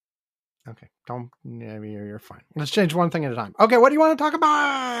Okay, don't. Yeah, you're fine. Let's change one thing at a time. Okay, what do you want to talk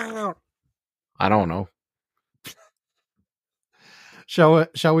about? I don't know.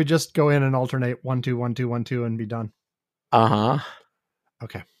 Shall we just go in and alternate 1 2 1 2 1 2 and be done? Uh-huh.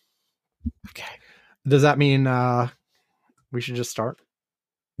 Okay. Okay. Does that mean we should just start?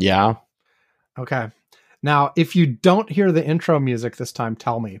 Yeah. Okay. Now, if you don't hear the intro music this time,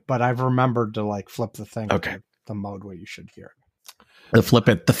 tell me. But I've remembered to like flip the thing. Okay. To the mode where you should hear it. Flip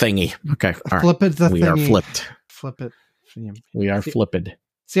it, the thingy. Okay. All flip right. it, the we thingy. are flipped. Flip it. We are flipped.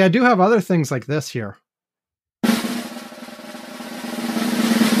 See, I do have other things like this here.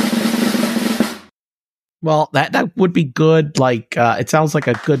 Well, that would be good. Like, it sounds like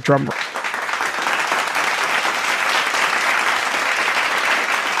a good drum.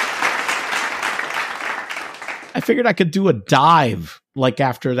 I figured I could do a dive like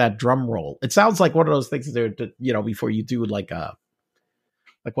after that drum roll. It sounds like one of those things to before you do like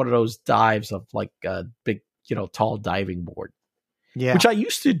one of those dives of like a big, tall diving board. Yeah. Which I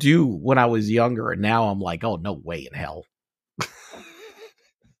used to do when I was younger, and now I'm like, oh, no way in hell.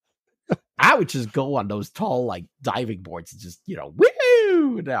 I would just go on those tall like diving boards and just,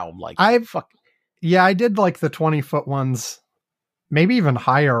 woo! Now I'm like, yeah, I did like the 20-foot ones, maybe even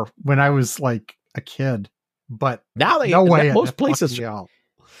higher when I was like a kid. But now most places, yeah,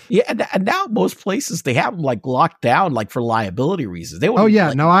 and now most places they have them like locked down, like for liability reasons. They I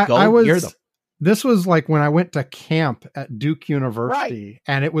was near them. This was like when I went to camp at Duke University, right.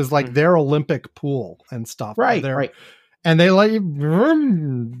 And it was like their Olympic pool and stuff, right? Right. And they let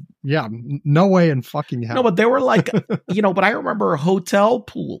you, yeah, no way in fucking hell. No, but they were like, but I remember hotel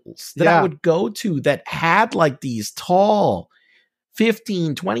pools that I would go to that had like these tall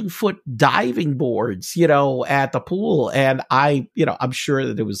 15, 20-foot diving boards, at the pool. And I'm sure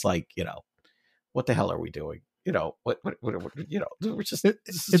that it was like, what the hell are we doing? We're just,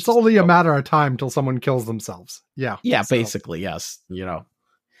 it's only a matter of time till someone kills themselves. Yeah. Yeah, so. Basically, yes.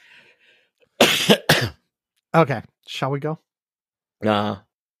 Okay. Shall we go?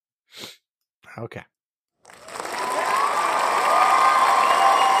 Okay.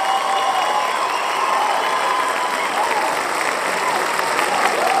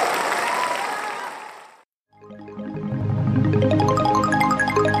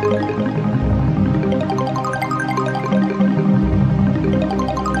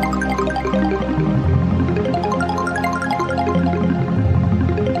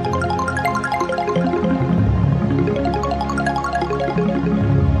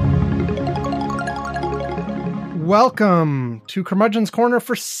 Welcome to Curmudgeon's Corner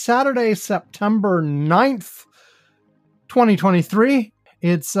for Saturday, September 9th, 2023.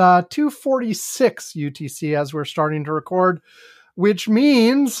 It's 2:46 UTC as we're starting to record, which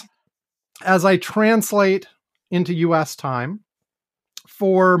means, as I translate into US time,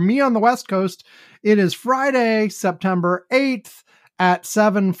 for me on the West Coast, it is Friday, September 8th at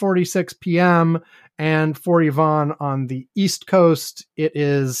 7:46 p.m., and for Yvonne on the East Coast, it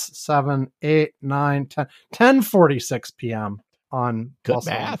is 7, 8, 9, 10, 10:46 p.m. on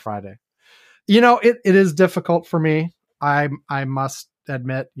Friday. It is difficult for me. I must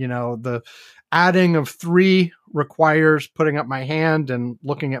admit, the adding of 3 requires putting up my hand and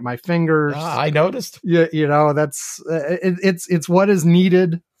looking at my fingers. I noticed. Yeah, that's it's what is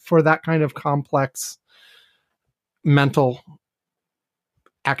needed for that kind of complex mental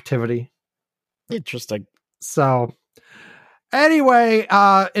activity. Interesting. So anyway,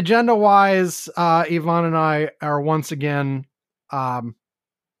 agenda wise, Yvonne and I are once again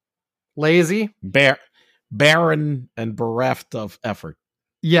lazy, barren and bereft of effort.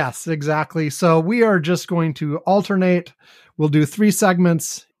 Yes, exactly. So we are just going to alternate. We'll do 3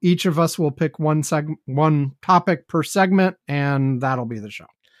 segments. Each of us will pick one topic per segment, and that'll be the show.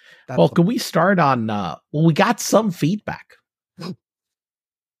 Can we start on we got some feedback.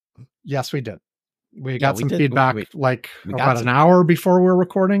 Yes, we did. We got some feedback about an hour before we're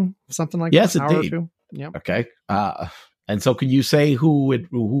recording, something like that. Yes, indeed. Yeah. Okay. And so can you say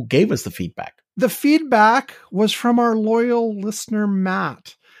who gave us the feedback? The feedback was from our loyal listener,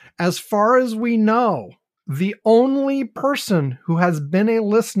 Matt. As far as we know, the only person who has been a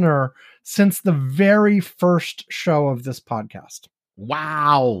listener since the very first show of this podcast.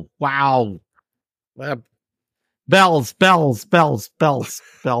 Wow. Bells.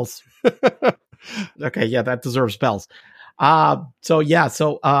 Okay, yeah, that deserves bells.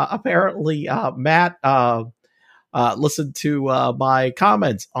 So apparently Matt listened to my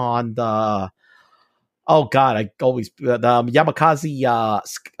comments on the Yamakasi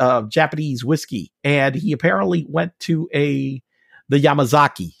Japanese whiskey, and he apparently went to the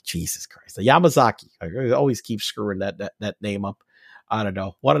Yamazaki. Jesus Christ, the Yamazaki. I always keep screwing that name up. I don't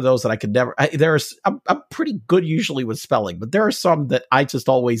know, one of those that I could never. I'm pretty good usually with spelling, but there are some that I just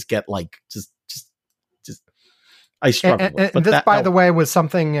always get like just I struggle with. And this, by the way, was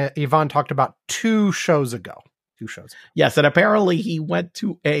something Yvonne talked about 2 shows ago. 2 shows ago. Yes, and apparently he went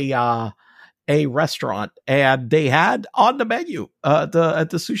to a restaurant and they had on the menu at the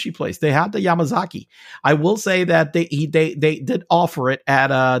sushi place, they had the Yamazaki. I will say that they did offer it at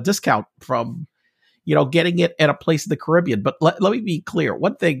a discount from, getting it at a place in the Caribbean. But let me be clear.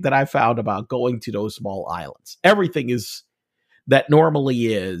 One thing that I found about going to those small islands, everything is that normally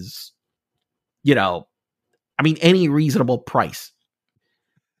is, any reasonable price.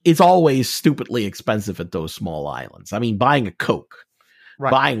 It's always stupidly expensive at those small islands. I mean, buying a Coke,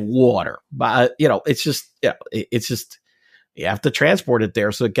 buying water, it's just you have to transport it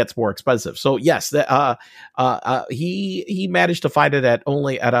there, so it gets more expensive. So yes, he managed to find it at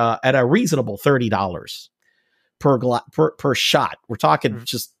a reasonable $30 per shot. We're talking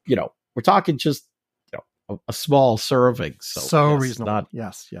just a small serving. So yes, reasonable.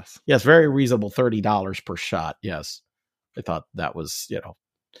 Yes, very reasonable. $30 per shot. Yes, I thought that was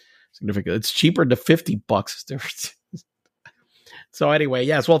significant. It's cheaper than $50. So anyway,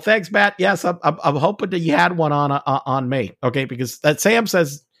 yes. Well, thanks, Matt. Yes, I'm hoping that you had one on me. Okay, because that Sam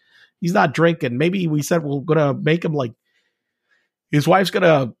says he's not drinking. Maybe we said we're gonna make him like his wife's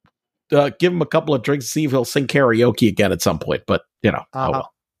gonna give him a couple of drinks to see if he'll sing karaoke again at some point. But oh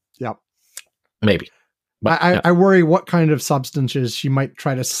well. Yep. Maybe. But, I worry what kind of substances she might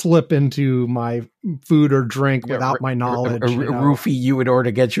try to slip into my food or drink without my knowledge. Roofie you in order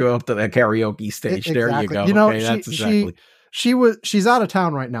to get you up to the karaoke stage. Exactly. There you go. Okay, that's exactly. She's out of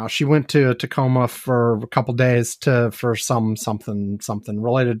town right now. She went to Tacoma for a couple days for something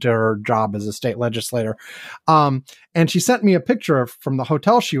related to her job as a state legislator. And she sent me a picture from the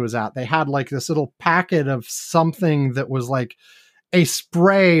hotel she was at. They had like this little packet of something that was like a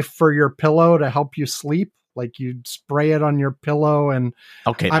spray for your pillow to help you sleep. Like you'd spray it on your pillow. And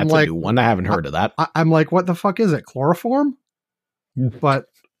okay, that's a new one. I haven't heard of that. I'm like, what the fuck is it? Chloroform? But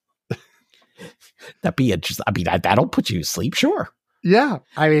that'd be interesting. I mean, that'll put you to sleep. Sure. Yeah.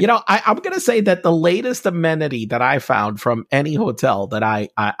 I mean, I'm going to say that the latest amenity that I found from any hotel that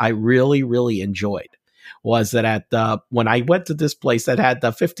I really, really enjoyed was that when I went to this place that had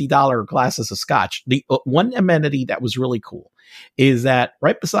the $50 glasses of scotch, the one amenity that was really cool is that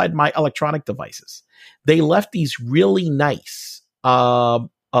right beside my electronic devices, they left these really nice,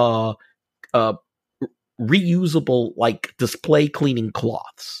 reusable like display cleaning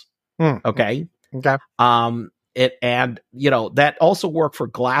cloths. Okay. And that also work for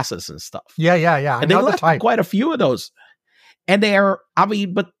glasses and stuff. Yeah. And they left quite a few of those. And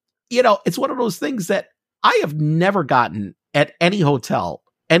it's one of those things that I have never gotten at any hotel,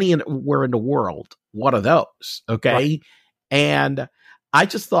 anywhere in the world, one of those. Okay. Right. And I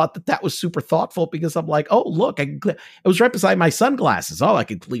just thought that was super thoughtful because I'm like, oh, look, it was right beside my sunglasses. Oh, I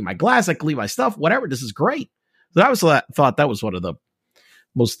could clean my glass. I could clean my stuff, whatever. This is great. So thought that was one of the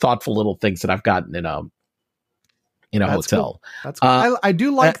most thoughtful little things that I've gotten in a hotel. Cool. That's cool. I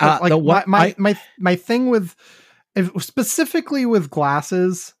do like that. Like my thing with specifically with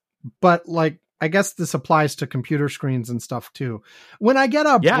glasses, but like I guess this applies to computer screens and stuff too. When I get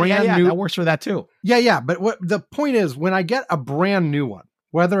a brand new, that works for that too. Yeah. But what the point is, when I get a brand new one,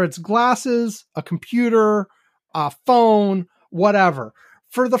 whether it's glasses, a computer, a phone, whatever,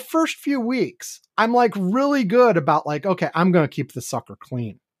 for the first few weeks, I'm like really good about like, okay, I'm going to keep the sucker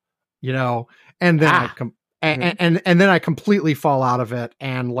clean, and then and then I completely fall out of it.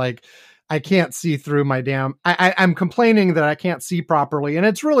 And like, I can't see through my I'm complaining that I can't see properly. And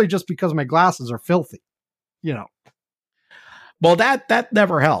it's really just because my glasses are filthy, Well, that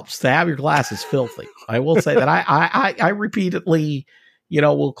never helps to have your glasses filthy. I will say that I repeatedly,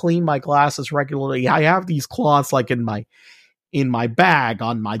 will clean my glasses regularly. I have these cloths like in my bag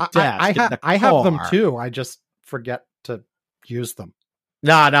on my desk. I have them too. I just forget to use them.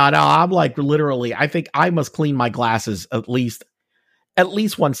 No. I'm like literally, I think I must clean my glasses at least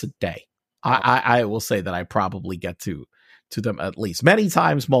once a day. I will say that I probably get to them at least many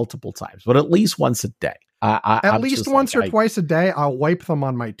times, multiple times, but at least once a day. At least once or twice a day, I'll wipe them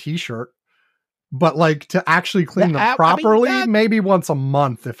on my t-shirt. But like to actually clean them properly, maybe once a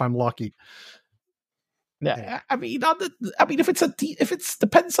month if I'm lucky. Yeah, I mean, if it's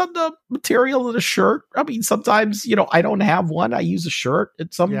depends on the material of the shirt. I mean, sometimes I don't have one. I use a shirt.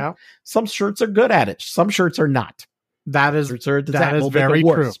 Some shirts are good at it. Some shirts are not. That is very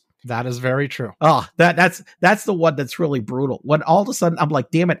true. That is very true. Oh, that's the one that's really brutal. When all of a sudden I'm like,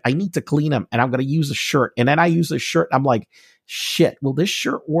 damn it, I need to clean them, and I'm going to use a shirt, and then I use a shirt. I'm like, shit, will this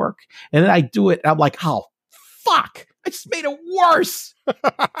shirt work? And then I do it, and I'm like, oh, fuck. I just made it worse.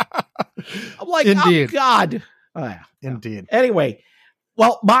 I'm like, Indeed. oh God. Indeed. Anyway,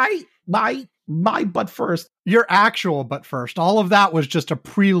 well, my butt first. Your actual butt first. All of that was just a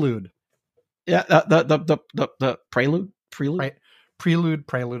prelude. Yeah, the prelude. Right. Prelude.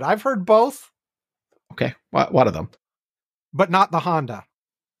 I've heard both. Okay, what of them? But not the Honda.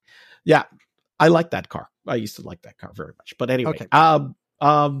 Yeah, I like that car. I used to like that car very much. But anyway, okay.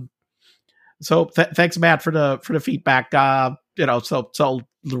 So thanks, Matt, for the feedback. So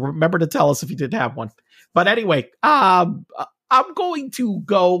remember to tell us if you did have one. But anyway, I'm going to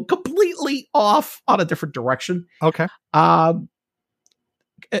go completely off on a different direction. Okay. I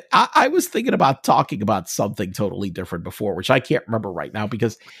was thinking about talking about something totally different before, which I can't remember right now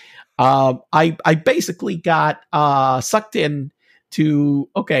because I basically got sucked in to,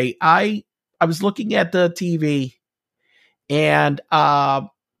 okay, I was looking at the TV and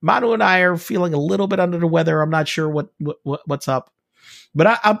Manu and I are feeling a little bit under the weather. I'm not sure what's up,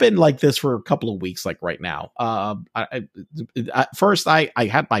 but I've been like this for a couple of weeks, like right now. First I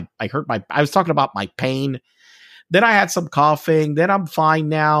was talking about my pain. Then I had some coughing. Then I'm fine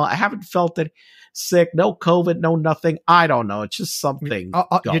now. I haven't felt it sick. No COVID, no nothing. I don't know. It's just something.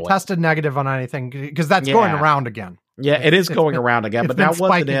 You tested negative on anything because that's going around again. Yeah, it is going around again, but that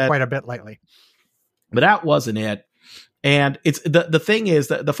wasn't it. Quite a bit lately. But that wasn't it. And it's the thing is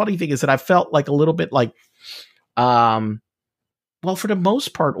that the funny thing is that I felt like a little bit like, well, for the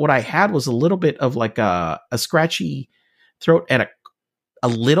most part, what I had was a little bit of like a scratchy throat and a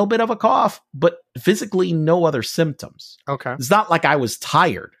little bit of a cough, but physically no other symptoms. Okay. It's not like I was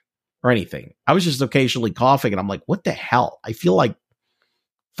tired or anything. I was just occasionally coughing and I'm like, what the hell? I feel like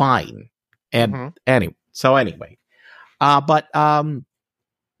fine. And anyway,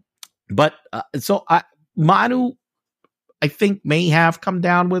 Manu, I think may have come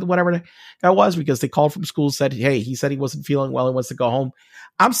down with whatever the guy was because they called from school, said, hey, he said he wasn't feeling well. He wants to go home.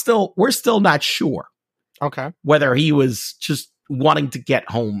 We're still not sure. Okay. Whether he was just wanting to get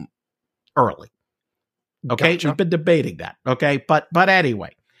home early. Okay. Gotcha. We've been debating that. Okay. But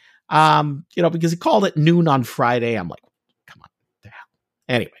anyway, because he called it noon on Friday. I'm like, come on. The hell.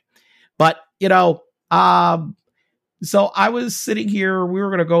 Anyway, but so I was sitting here. We were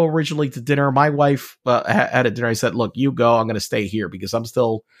going to go originally to dinner. My wife had a dinner. I said, look, you go. I'm going to stay here because I'm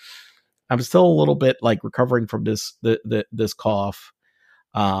still a little bit like recovering from this cough.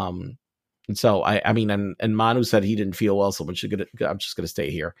 And so and Manu said he didn't feel well, so I'm just going to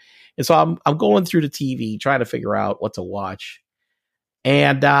stay here. And so I'm going through the TV trying to figure out what to watch.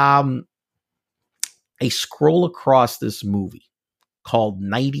 And I scroll across this movie called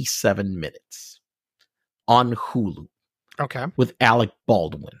 97 Minutes on Hulu. Okay. With Alec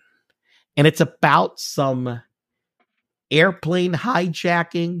Baldwin. And it's about some airplane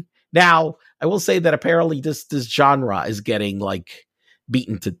hijacking. Now, I will say that apparently this genre is getting like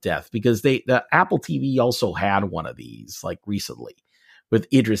beaten to death because the Apple TV also had one of these like recently with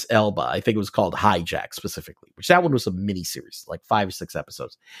Idris Elba. I think it was called Hijack specifically, which that one was a mini series, like 5 or 6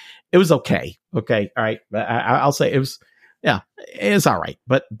 episodes. It was okay. Okay. All right. I'll say it was all right.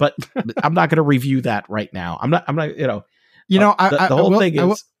 But I'm not going to review that right now. I'm not, the whole thing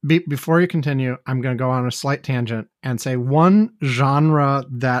is before you continue, I'm going to go on a slight tangent and say one genre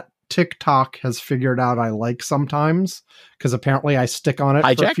that TikTok has figured out I like sometimes, because apparently I stick on it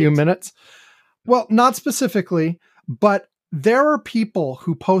for a few minutes. Well, not specifically, but there are people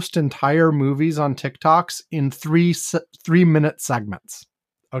who post entire movies on TikToks in 3-minute segments.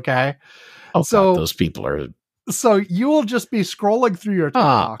 Okay. Oh, so God, those people are. So you will just be scrolling through your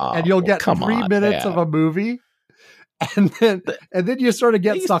TikTok and you'll get 3 minutes of a movie. And then you sort of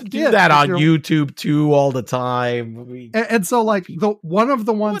get sucked in. Do that on YouTube too all the time. And so like one of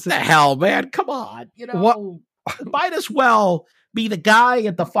the ones. What the hell, man? Come on. Might as well be the guy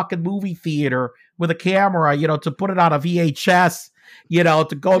at the fucking movie theater with a camera, to put it on a VHS,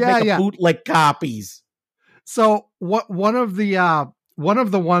 to go make a bootleg copies. So one of the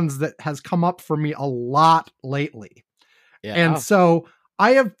ones that has come up for me a lot lately. Yeah. And so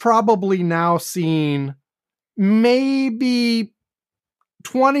I have probably now seen maybe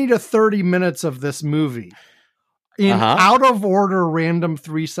 20 to 30 minutes of this movie in out of order random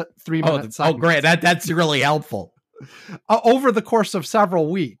 3 minutes. Oh, great. That's really helpful. Over the course of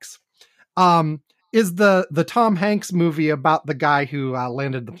several weeks. Is the Tom Hanks movie about the guy who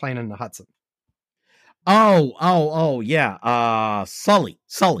landed the plane in the Hudson. Oh, yeah. Sully.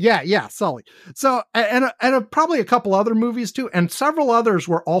 Yeah, Sully. So, and probably a couple other movies too, and several others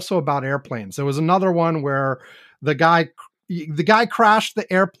were also about airplanes. There was another one where the guy crashed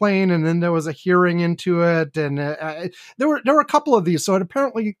the airplane, and then there was a hearing into it, and there were a couple of these. So it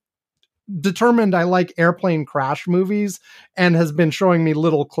apparently determined I like airplane crash movies and has been showing me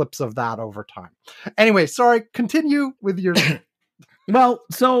little clips of that over time. Anyway, sorry, continue with your... Well,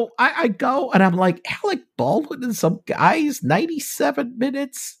 so I go and I'm like, Alec Baldwin and some guys, 97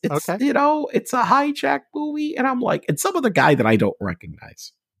 minutes. It's, Okay. It's a hijack movie. And I'm like, and some other guy that I don't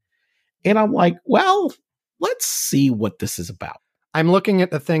recognize. And I'm like, well, let's see what this is about. I'm looking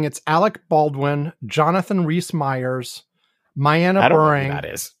at the thing. It's Alec Baldwin, Jonathan Rhys-Meyers, Mayanna I don't know who Buring, that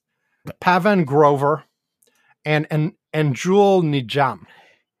is. Pavan Grover, and Jewel Nijam.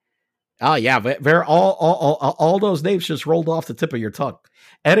 Oh yeah, they're all those names just rolled off the tip of your tongue.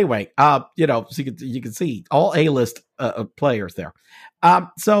 Anyway, so you can see all A-list players there.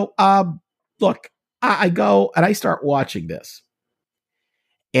 Look, I go and I start watching this,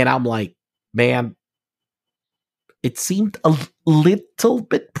 and I'm like, man, it seemed a little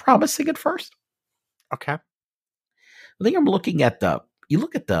bit promising at first. Okay, I think I'm looking at you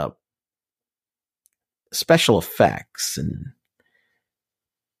look at the special effects and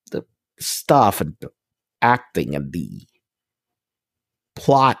the stuff and the acting and the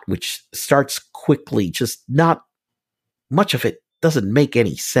plot, which starts quickly, just not much of it doesn't make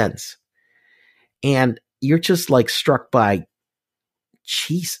any sense. And you're just like struck by,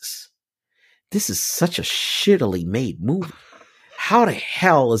 Jesus, this is such a shittily made movie. How the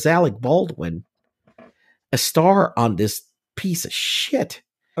hell is Alec Baldwin a star on this piece of shit?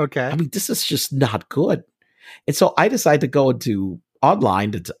 Okay. I mean, this is just not good. And so I decided to go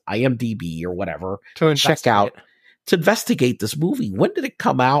online to IMDb or whatever To check out to investigate this movie. When did it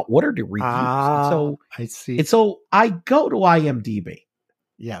come out? What are the reviews? I see. And so I go to IMDb.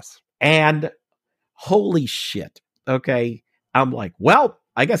 Yes. And holy shit. Okay. I'm like, well,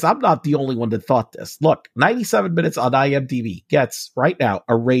 I guess I'm not the only one that thought this. Look, 97 minutes on IMDb gets right now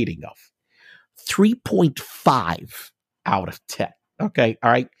a rating of 3.5 out of 10. Okay.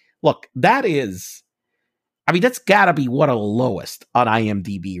 All right. Look, that's gotta be one of the lowest on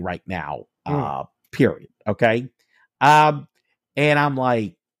IMDb right now. Period. Okay. And I'm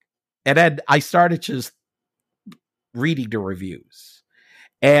like, and then I started just reading the reviews,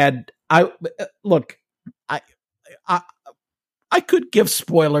 and I could give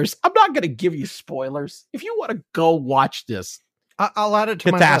spoilers. I'm not going to give you spoilers. If you want to go watch this, I'll add it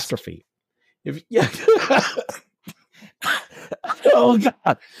to catastrophe. Oh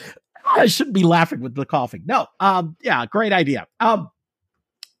God, I shouldn't be laughing with the coughing. No, great idea.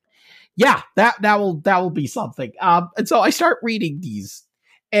 That will be something. And so I start reading these,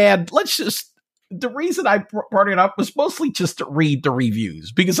 and the reason I brought it up was mostly just to read the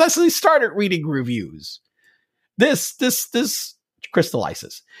reviews, because as I started reading reviews, this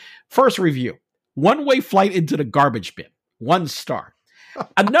crystallizes. First review: one-way flight into the garbage bin, 1 star.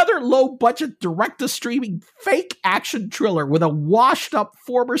 Another low-budget direct-to-streaming fake action thriller with a washed-up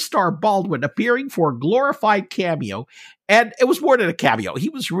former star Baldwin appearing for a glorified cameo, and it was more than a cameo. He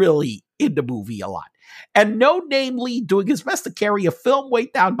was really in the movie a lot. And no name lead doing his best to carry a film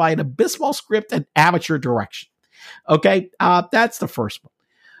weighed down by an abysmal script and amateur direction. Okay, that's the first one.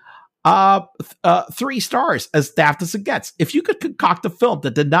 3 stars, as daft as it gets. If you could concoct a film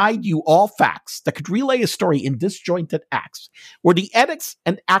that denied you all facts, that could relay a story in disjointed acts, where the edits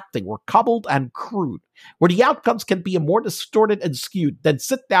and acting were cobbled and crude, where the outcomes can be more distorted and skewed, then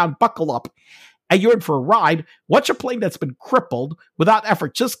sit down, buckle up, and you're in for a ride. Watch a plane that's been crippled without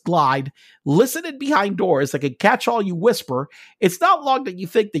effort just glide. Listen in behind doors that can catch all you whisper. It's not long that you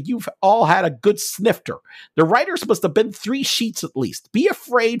think that you've all had a good snifter. The writers must have been 3 sheets at least. Be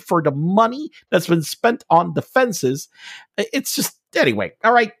afraid for the money that's been spent on defenses. It's just, anyway.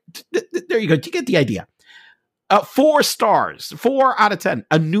 All right. There you go. You get the idea. 4 stars, 4 out of 10.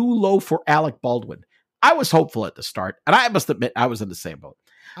 A new low for Alec Baldwin. I was hopeful at the start, and I must admit I was in the same boat.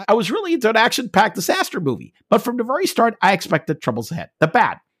 I was really into an action-packed disaster movie, but from the very start, I expected troubles ahead.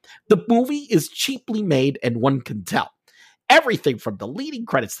 The movie is cheaply made, and one can tell. Everything from the leading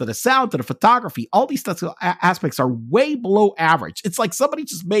credits to the sound to the photography, all these aspects are way below average. It's like somebody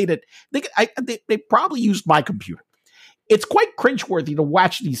just made it. They probably used my computer. It's quite cringeworthy to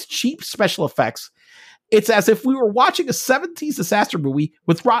watch these cheap special effects. It's as if we were watching a 70s disaster movie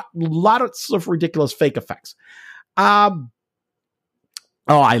with lots of ridiculous fake effects.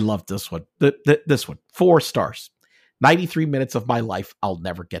 I love this one. This one, 4 stars. 93 minutes of my life I'll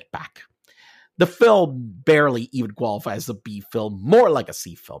never get back. The film barely even qualifies as a B film, more like a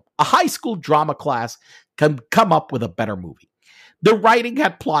C film. A high school drama class can come up with a better movie. The writing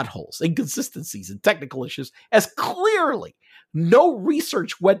had plot holes, inconsistencies, and technical issues, as clearly no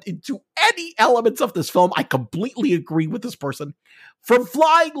research went into any elements of this film. I completely agree with this person. From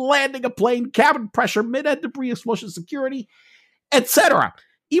flying, landing a plane, cabin pressure, mid-end debris explosion, security, etc.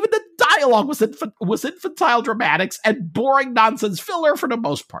 Even the dialogue was infantile dramatics and boring nonsense filler for the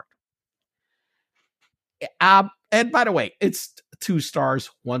most part. And by the way, it's 2 stars,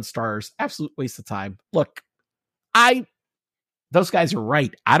 1 stars, absolute waste of time. Look, those guys are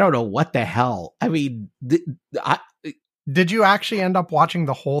right. I don't know what the hell. I mean, did you actually end up watching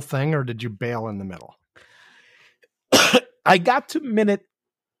the whole thing, or did you bail in the middle? I got to minute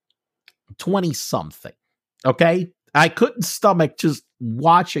 20 something. Okay. I couldn't stomach just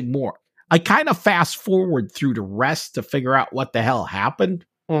watching more. I kind of fast forward through the rest to figure out what the hell happened.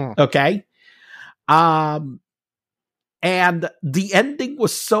 Okay. And the ending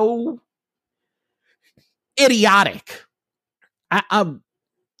was so idiotic.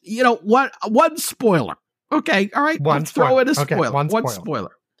 You know what? One spoiler. Okay. All right. Throw in a spoiler. Okay, one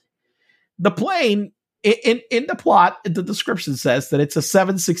spoiler. The plane in the plot, the description says that it's a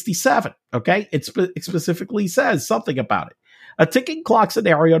 767. Okay. It specifically says something about it. A ticking clock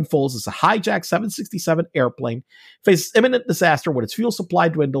scenario unfolds as a hijacked 767 airplane faces imminent disaster when its fuel supply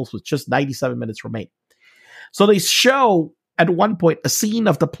dwindles with just 97 minutes remaining. So they show at one point a scene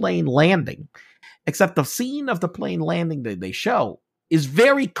of the plane landing, except the scene of the plane landing that they show is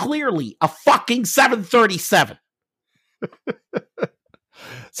very clearly a fucking 737.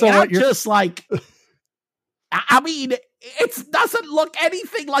 So and I'm just like, I mean, it doesn't look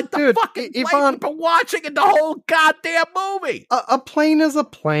anything like the fucking plane we've been watching in the whole goddamn movie. A plane is a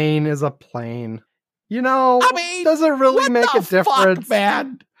plane is a plane. You know, I mean, does it really make a difference, fuck,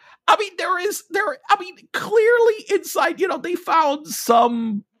 man? I mean, clearly inside, you know, they found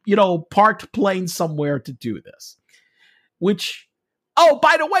some, you know, parked plane somewhere to do this, which, oh,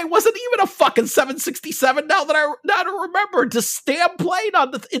 by the way, wasn't even a fucking 767. Now that I remember, the damn plane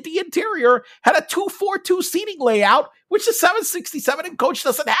in the interior had a 242 seating layout, which the 767 and coach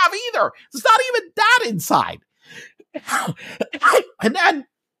doesn't have either. There's not even that inside. And then,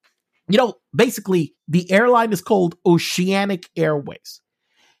 you know, basically the airline is called Oceanic Airways.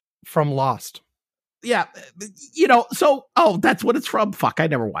 From Lost. Yeah, you know, so, oh, that's what it's from. Fuck, I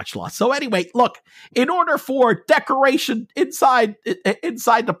never watched Lost. So anyway, look, in order for decoration inside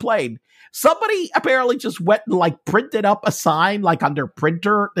the plane, somebody apparently just went and like printed up a sign like on their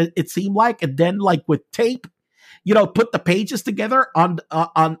printer, it seemed like, and then like with tape, you know, put the pages together on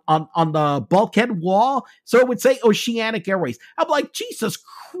the bulkhead wall. So it would say Oceanic Airways. I'm like, Jesus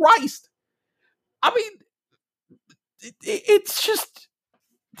Christ. I mean, it's just,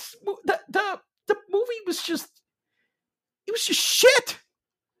 the movie was just, it was just shit.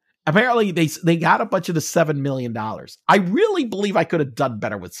 Apparently they got a bunch of the $7 million. I really believe I could have done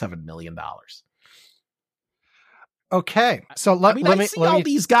better with $7 million. Okay. So let me see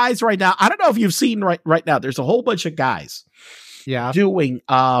these guys right now. I don't know if you've seen right now. There's a whole bunch of guys doing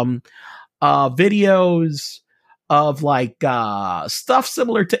videos of like stuff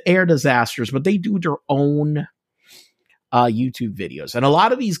similar to air disasters, but they do their own YouTube videos. And a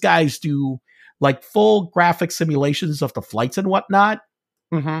lot of these guys do like full graphic simulations of the flights and whatnot.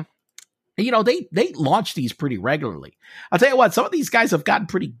 Mm-hmm. You know, they launch these pretty regularly. I'll tell you what, some of these guys have gotten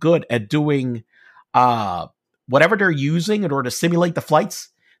pretty good at doing whatever they're using in order to simulate the flights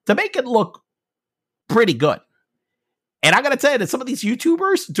to make it look pretty good. And I got to tell you that some of these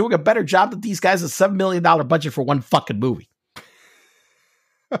YouTubers doing a better job than these guys with $7 million budget for one fucking movie.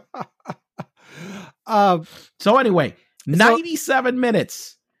 So anyway, 97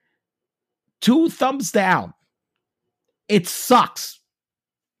 minutes, 2 thumbs down. It sucks.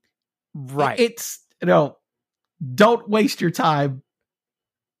 Right. It's, you know, don't waste your time.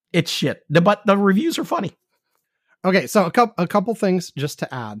 It's shit. But the reviews are funny. Okay, so a couple things just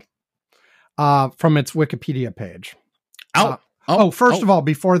to add from its Wikipedia page. First of all,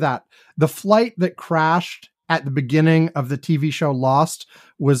 before that, the flight that crashed at the beginning of the TV show Lost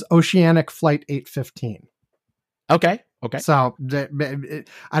was Oceanic Flight 815. Okay. So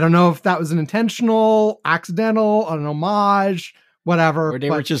I don't know if that was an intentional, accidental, an homage, whatever. Or they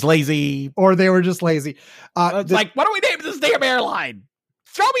were just lazy. It's like, what do we name this damn airline?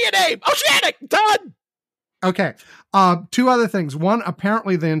 Throw me a name. Oceanic. Done. Okay. 2 other things. One,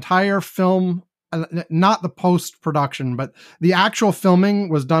 apparently the entire film, not the post-production, but the actual filming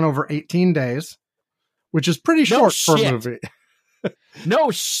was done over 18 days, which is pretty short for a movie. No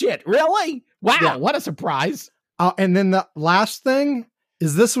shit. Really? Wow. Yeah. What a surprise. And then the last thing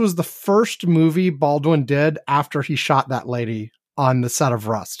is this was the first movie Baldwin did after he shot that lady on the set of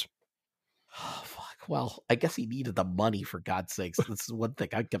Rust. Oh, fuck. Well, I guess he needed the money, for God's sakes. This is one thing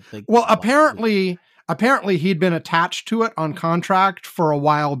I kept thinking. Well, apparently he'd been attached to it on contract for a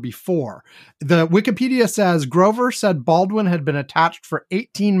while before. The Wikipedia says Grover said Baldwin had been attached for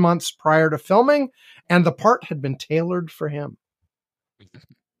 18 months prior to filming, and the part had been tailored for him.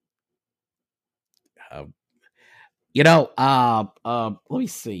 Let me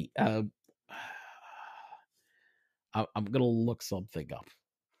see. I'm gonna look something up.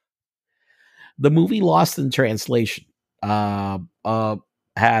 The movie Lost in Translation had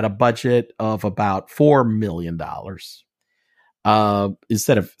a budget of about $4 million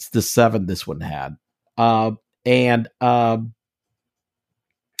instead of the 7 this one had. And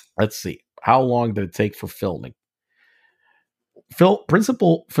let's see, how long did it take for filming?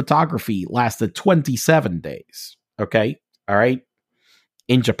 Principal photography lasted 27 days. Okay, all right,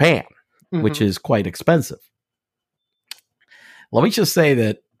 in Japan, which is quite expensive. Let me just say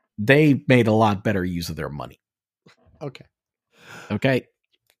that they made a lot better use of their money. Okay.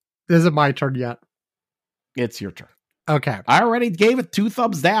 Is it my turn yet? It's your turn. Okay. I already gave it 2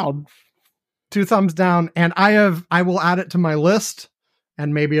 thumbs down. 2 thumbs down, and I will add it to my list,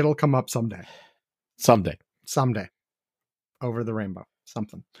 and maybe it'll come up someday. Someday. Over the rainbow.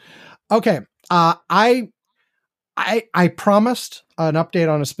 Something. Okay. I promised an update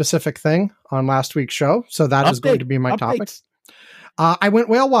on a specific thing on last week's show, so that is going to be my topic. I went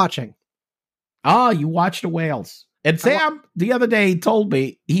whale watching. You watched the whales. And Sam, the other day, told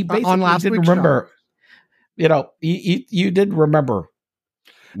me he basically didn't remember. Show. You didn't remember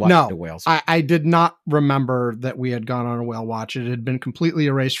watching the whales. I did not remember that we had gone on a whale watch. It had been completely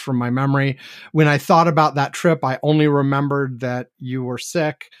erased from my memory. When I thought about that trip, I only remembered that you were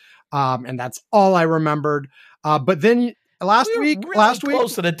sick, and that's all I remembered. But then last week, close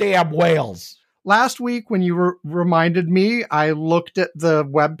to the damn whales. Last week, when you reminded me, I looked at the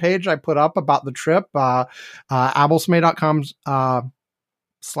webpage I put up about the trip, abelsme.com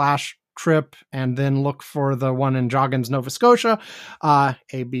 /trip, and then look for the one in Joggins, Nova Scotia,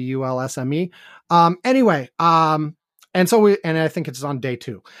 ABULSME. Anyway, and I think it's on day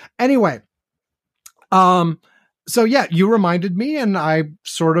 2. Anyway, so yeah, you reminded me, and I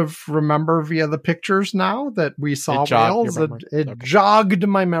sort of remember via the pictures now that we saw whales. It jogged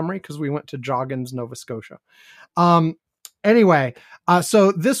my memory because we went to Joggins, Nova Scotia. Anyway,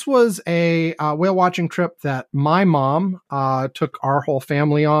 so this was a whale watching trip that my mom took our whole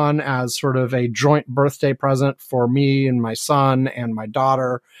family on as sort of a joint birthday present for me and my son and my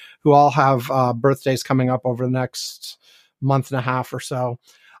daughter, who all have birthdays coming up over the next month and a half or so.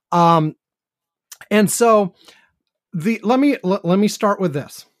 And so let me start with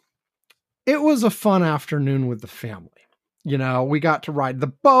this. It was a fun afternoon with the family. We got to ride the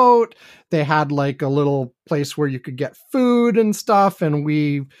boat. They had like a little place where you could get food and stuff. And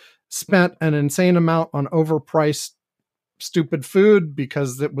we spent an insane amount on overpriced, stupid food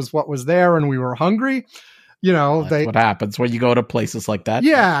because it was what was there and we were hungry. That's what happens when you go to places like that.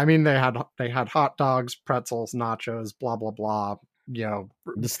 Yeah. I mean, they had hot dogs, pretzels, nachos, blah, blah, blah.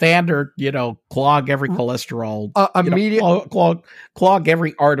 The standard, clog every cholesterol, clog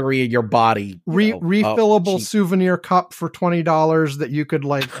every artery in your body. Refillable souvenir cup for $20 that you could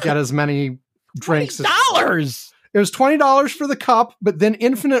get as many drinks. $20. It was $20 for the cup, but then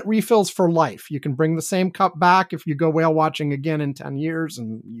infinite refills for life. You can bring the same cup back if you go whale watching again in 10 years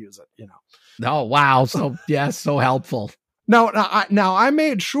and use it. Oh wow! So so helpful. Now I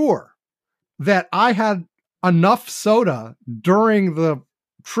made sure that I had enough soda during the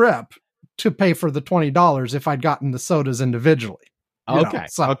trip to pay for the $20 if I'd gotten the sodas individually. Okay.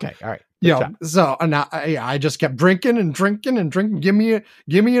 All right. So now I just kept drinking and drinking and drinking. Give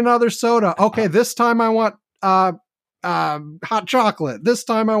me another soda. Okay. This time I want, hot chocolate. This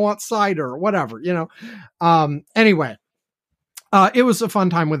time I want cider, whatever, anyway, it was a fun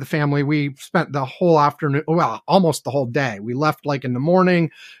time with the family. We spent the whole afternoon, almost the whole day. We left in the morning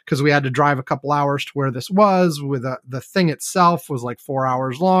because we had to drive a couple hours to where this was. With the thing itself was 4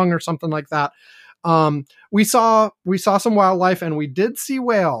 hours long or something like that. We saw some wildlife and we did see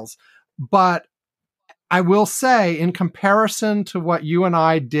whales, but I will say, in comparison to what you and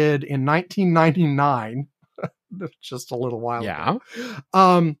I did in 1999, just a little while ago.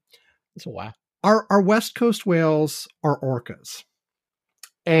 It's a while. Our West Coast whales are orcas.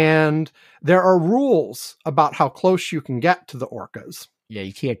 And there are rules about how close you can get to the orcas. Yeah,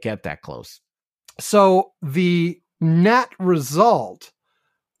 you can't get that close. So the net result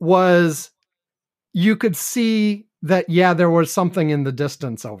was you could see that, there was something in the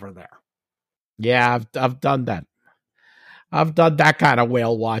distance over there. Yeah, I've done that. I've done that kind of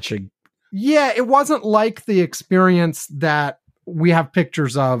whale watching. Yeah, it wasn't like the experience that we have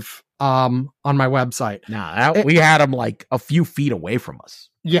pictures of on my website. We had them a few feet away from us.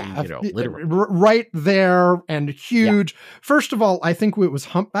 Yeah, literally right there and huge. Yeah. First of all, I think it was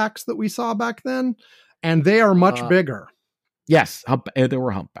humpbacks that we saw back then, and they are much bigger. Yes, there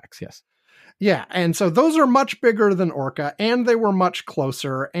were humpbacks. Yes, Yeah, and so those are much bigger than Orca, and they were much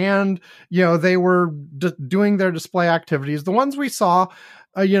closer, and they were doing their display activities. The ones we saw,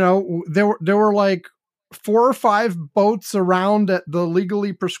 there were like 4 or 5 boats around at the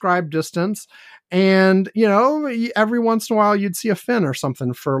legally prescribed distance, and every once in a while you'd see a fin or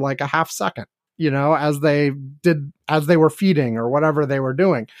something for like a half second, as they were feeding or whatever they were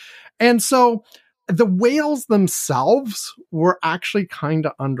doing, and so. The whales themselves were actually kind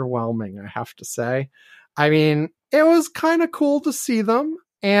of underwhelming, I have to say. I mean, it was kind of cool to see them,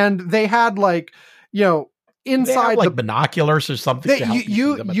 and they had inside like binoculars or something.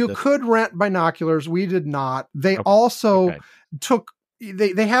 You could rent binoculars. We did not. They also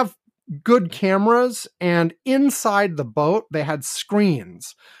they have good cameras, and inside the boat they had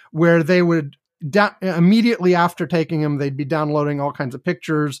screens where they would immediately after taking them, they'd be downloading all kinds of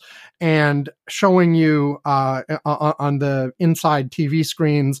pictures and showing you on the inside TV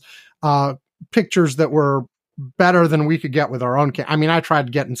screens pictures that were better than we could get with our own I mean, I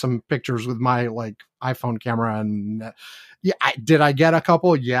tried getting some pictures with my iPhone camera, and did I get a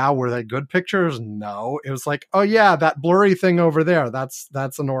couple? Yeah. Were they good pictures? No. It was like, oh yeah, that blurry thing over there, that's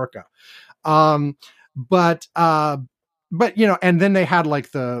an Orca. But and then they had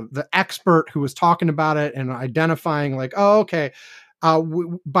like the expert who was talking about it and identifying like, oh, okay,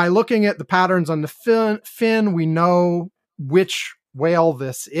 by looking at the patterns on the fin, we know which whale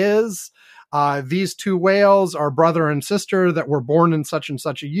this is. These 2 whales are brother and sister that were born in such and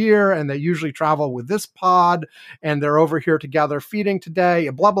such a year, and they usually travel with this pod, and they're over here together feeding today,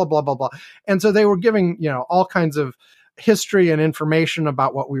 blah, blah, blah, blah, blah. And so they were giving, all kinds of history and information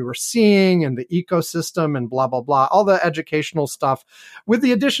about what we were seeing and the ecosystem and blah, blah, blah, all the educational stuff, with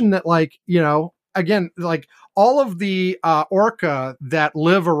the addition that again, like all of the Orca that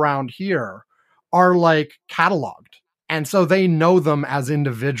live around here are like cataloged. And so they know them as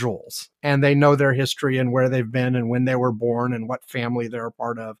individuals, and they know their history and where they've been and when they were born and what family they're a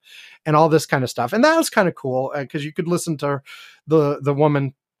part of and all this kind of stuff. And that was kind of cool because you could listen to the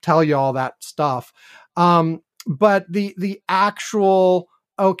woman tell you all that stuff. But the actual,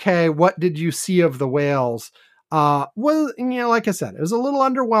 okay, what did you see of the whales? Was, like I said, it was a little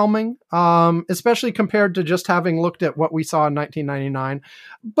underwhelming, especially compared to just having looked at what we saw in 1999.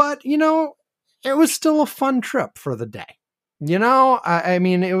 But, it was still a fun trip for the day. I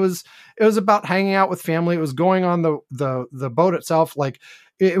mean, it was about hanging out with family. It was going on the boat itself. Like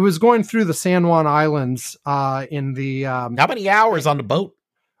it was going through the San Juan Islands, in the, how many hours on the boat?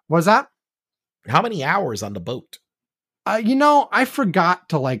 Was that? How many hours on the boat? I forgot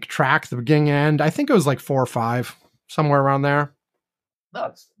to track the beginning and end. I think it was like 4 or 5, somewhere around there.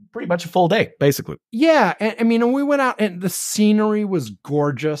 That's pretty much a full day, basically. Yeah. And I mean, we went out and the scenery was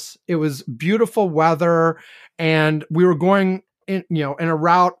gorgeous. It was beautiful weather. And we were going in a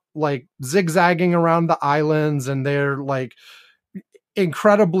route, like zigzagging around the islands, and they're like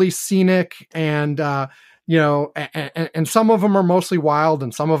incredibly scenic. And, and some of them are mostly wild,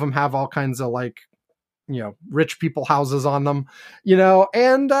 and some of them have all kinds of rich people houses on them,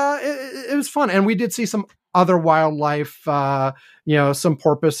 and it was fun. And we did see some other wildlife, some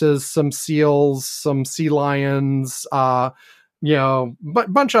porpoises, some seals, some sea lions, but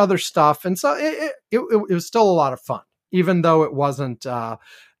bunch of other stuff. And so it was still a lot of fun, even though it wasn't,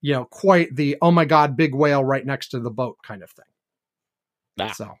 quite the, oh my God, big whale right next to the boat kind of thing.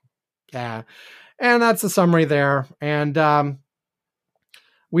 Ah. So, yeah. And that's the summary there. And, my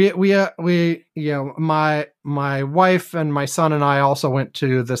wife and my son and I also went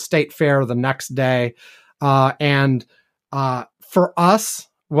to the state fair the next day. And for us,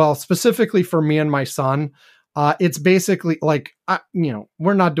 well, specifically for me and my son, it's basically like,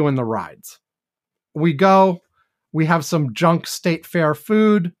 we're not doing the rides. We go, we have some junk state fair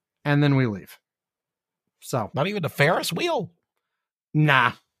food, and then we leave. So not even the Ferris wheel?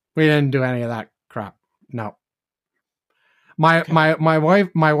 Nah, we didn't do any of that crap. No. My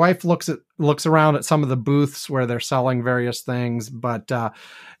wife looks around at some of the booths where they're selling various things, but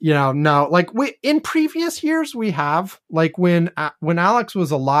no, like in previous years we have, like when Alex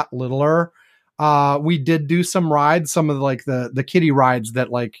was a lot littler, we did do some rides, some of the kiddie rides that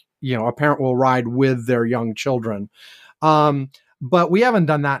a parent will ride with their young children. But we haven't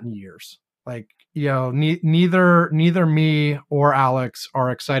done that in years. Neither me or Alex are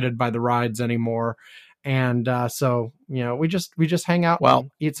excited by the rides anymore. And so we just hang out, and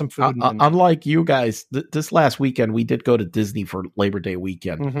eat some food. Unlike you guys, this last weekend we did go to Disney for Labor Day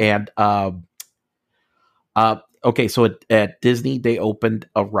weekend, mm-hmm. And okay, so at Disney they opened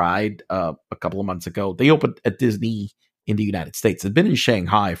a ride a couple of months ago. They opened at Disney in the United States. It's been in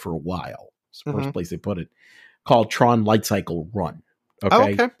Shanghai for a while. It's the first place they put it, called Tron Light Cycle Run. Okay. Oh,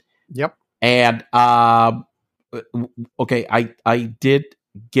 okay. Yep. And okay, I did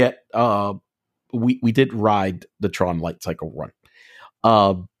get we did ride the Tron Light Cycle run.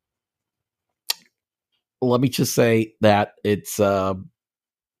 Let me just say that it's my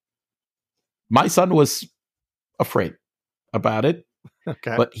son was afraid about it,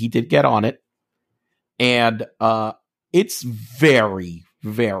 Okay. but he did get on it, and it's very,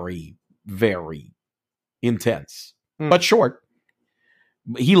 very, very intense, but short.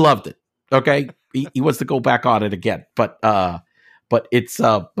 He loved it. Okay, he wants to go back on it again, but it's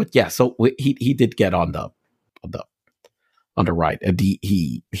but yeah. So he did get on the ride, and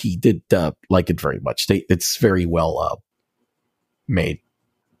he did like it very much. It's very well made.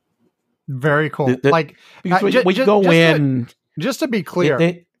 Very cool. Like when you go in, just to be clear,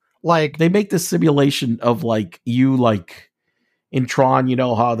 they make this simulation of like you like in Tron. You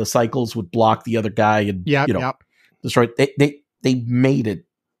know how the cycles would block the other guy and destroy. They made it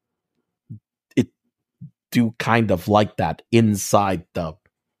do kind of like that inside the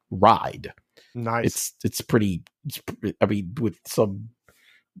ride. Nice. It's pretty. I mean, with some,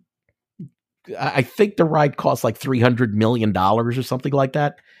 I think the ride cost like $300 million or something like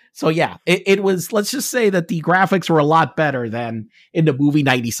that. So yeah, it was. Let's just say that the graphics were a lot better than in the movie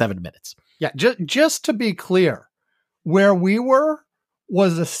 97 minutes. Yeah, just to be clear, where we were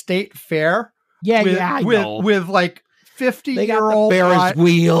was a state fair. Yeah, I know. With like 50-year-old Ferris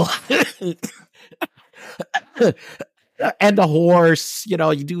wheel. And the horse, you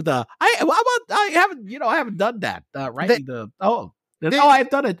do the. I haven't done that. Right? I've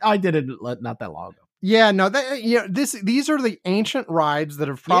done it. I did it not that long ago. Yeah, no, these are the ancient rides that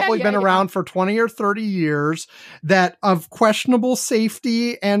have probably been around for 20 or 30 years that of questionable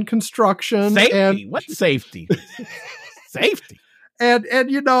safety and construction. Safety? What safety? Safety. And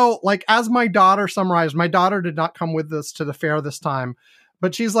like as my daughter summarized, my daughter did not come with us to the fair this time,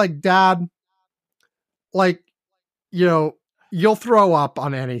 but she's like, Dad, like, you'll throw up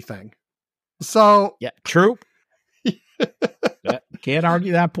on anything. So yeah, true. Can't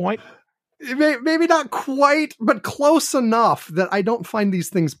argue that point. Maybe not quite, but close enough that I don't find these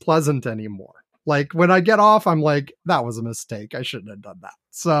things pleasant anymore. Like when I get off, I'm like, that was a mistake. I shouldn't have done that.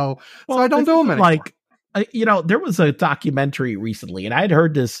 So I don't do them anymore. Like, there was a documentary recently, and I had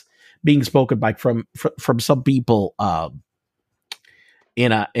heard this being spoken by from some people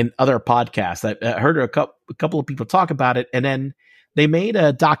in other podcasts. I heard a couple of people talk about it, and then they made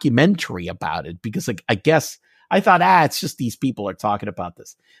a documentary about it because, like, I guess I thought, it's just these people are talking about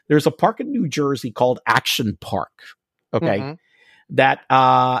this. There's a park in New Jersey called Action Park. Okay. That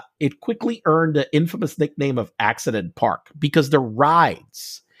it quickly earned the infamous nickname of Accident Park because the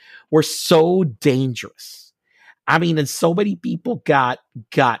rides were so dangerous. I mean, and so many people got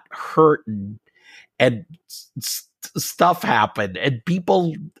hurt and stuff happened, and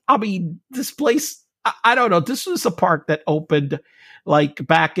people. I mean, this place. I don't know. This was a park that opened like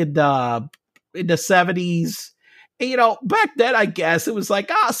back in the 70s. And, back then, I guess it was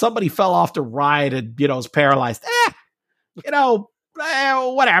like, somebody fell off the ride and was paralyzed.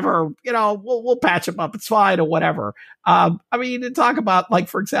 Whatever. We'll patch him up. It's fine or whatever. I mean, to talk about, like,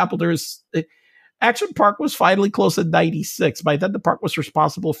 for example, there's Action Park was finally closed in 96. By then, the park was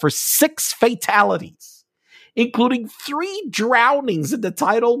responsible for 6 fatalities, including 3 drownings in the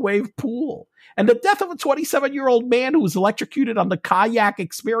tidal wave pool and the death of a 27-year-old man who was electrocuted on the kayak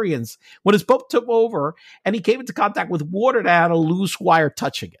experience when his boat took over and he came into contact with water that had a loose wire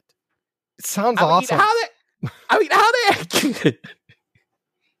touching it. It sounds awesome. How they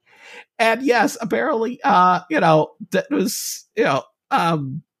and yes, apparently, that was,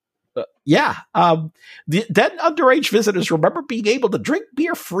 then underage visitors remember being able to drink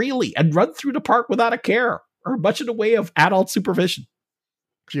beer freely and run through the park without a care or much in the way of adult supervision.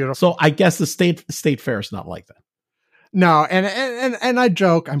 Beautiful. So I guess the state fair is not like that. No, and I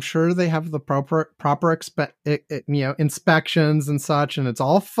joke. I'm sure they have the proper inspections and such, and it's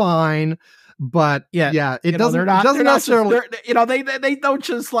all fine. But it doesn't necessarily. They don't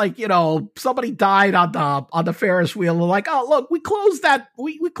just like somebody died on the Ferris wheel. They're like, oh look, we closed that.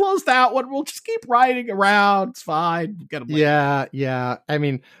 We closed that one. We'll just keep riding around. It's fine. Get them yeah. I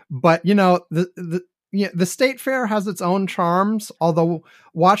mean, but the state fair has its own charms, although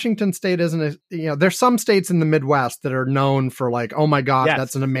Washington State isn't, there's some states in the Midwest that are known for like, oh my God,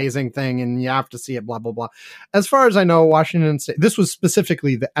 that's an amazing thing. And you have to see it, blah, blah, blah. As far as I know, Washington State, this was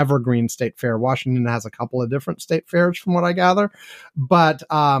specifically the Evergreen State Fair. Washington has a couple of different state fairs from what I gather, but,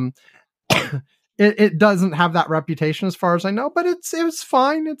 it doesn't have that reputation as far as I know, but it's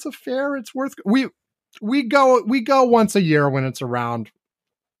fine. It's a fair. It's worth, we go once a year when it's around.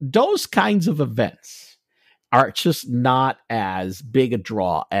 Those kinds of events are just not as big a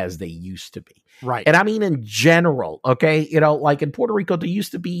draw as they used to be. Right. And I mean, in general, okay, like in Puerto Rico, there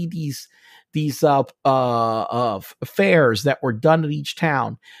used to be these fairs that were done in each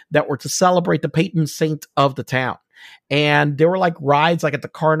town that were to celebrate the patron saint of the town. And there were like rides like at the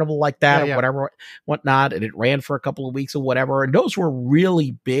carnival like that or whatever, whatnot. And it ran for a couple of weeks or whatever. And those were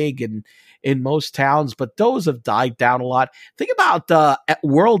really big in most towns, but those have died down a lot. Think about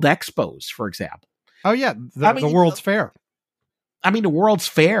World Expos, for example. Oh yeah. The World's Fair. I mean, the World's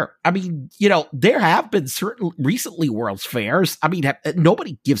Fair. I mean, there have been certain recently World's Fairs. I mean,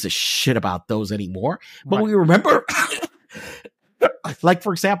 nobody gives a shit about those anymore. But we remember, like,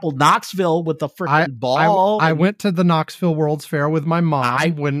 for example, Knoxville with the freaking ball. I went to the Knoxville World's Fair with my mom. I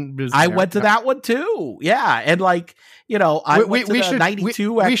went to that one too. Yeah. And like, I went to the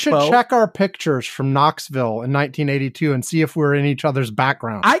 92 Expo. We should check our pictures from Knoxville in 1982 and see if we're in each other's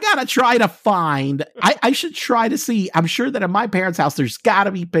background. I got to try to find, I should try to see, I'm sure that in my parents' house, there's got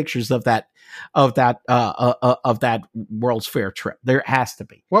to be pictures of that World's Fair trip. There has to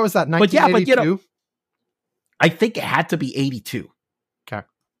be. What was that, 1982? But I think it had to be 82. Okay.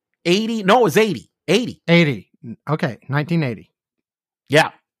 80. No, it was 80. 80. 80. Okay. 1980.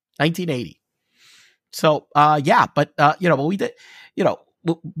 Yeah. 1980. So, but we did,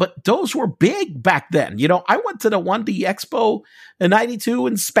 but those were big back then. I went to the Expo in 92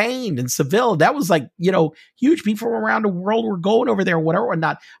 in Spain, in Seville. That was like, huge people from around the world were going over there, whatever,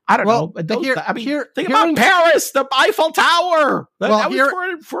 whatnot. I don't know. Think about Paris, the Eiffel Tower. That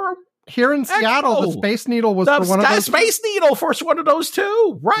was for here in Seattle, the Space Needle was for one of those. Space Needle for one of those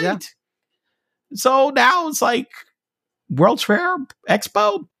too, right? Yeah. So now it's like World's Fair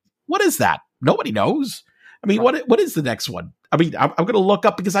Expo. What is that? Nobody knows. I mean, what is the next one? I mean, I'm going to look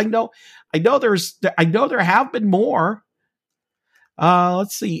up because I know there have been more.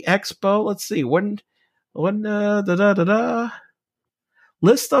 Let's see, Expo. Let's see when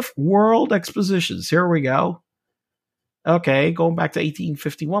list of world expositions. Here we go. Okay, going back to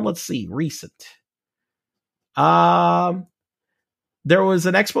 1851. Let's see, recent. There was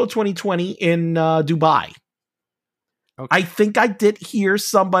an Expo 2020 in Dubai. Okay. I think I did hear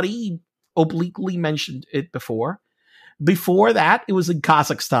somebody obliquely mentioned it before. Before that, it was in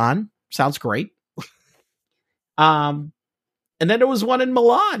Kazakhstan. Sounds great. And then there was one in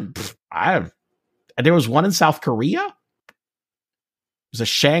Milan. And there was one in South Korea. There's a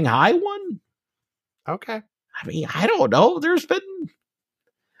Shanghai one. Okay. I mean, I don't know.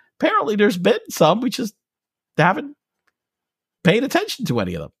 Apparently there's been some. We just haven't paid attention to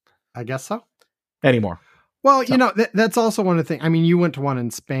any of them. I guess so. Anymore. Well, that's also one of the things. I mean, you went to one in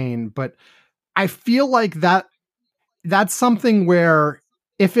Spain, but I feel like that's something where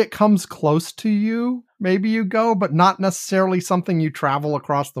if it comes close to you, maybe you go, but not necessarily something you travel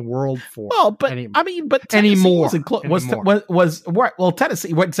across the world for. Well, but Tennessee wasn't well,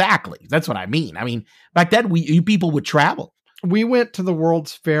 Tennessee, exactly. That's what I mean. I mean, back then you people would travel. We went to the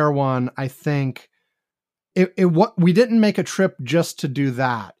World's Fair one, I think. We didn't make a trip just to do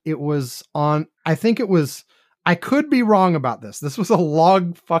that. It was I could be wrong about this. This was a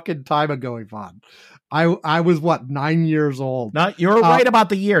long fucking time ago, Yvonne. I was 9 years old. No, you're right about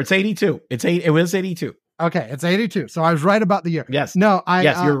the year. It's 82. It was 82. Okay, it's 82. So I was right about the year. Yes. No,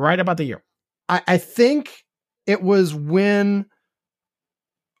 you're right about the year. I think it was when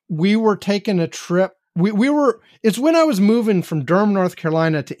we were taking a trip. It's when I was moving from Durham, North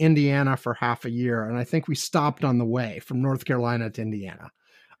Carolina to Indiana for half a year. And I think we stopped on the way from North Carolina to Indiana.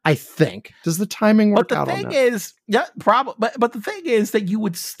 I think. Does the timing work out? But the thing is, probably. But the thing is that you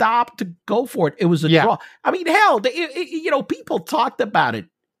would stop to go for it. It was a draw. I mean, hell, people talked about it.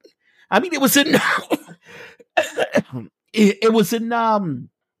 I mean, it was in. it was in.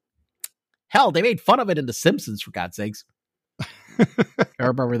 Hell, they made fun of it in The Simpsons, for God's sakes. I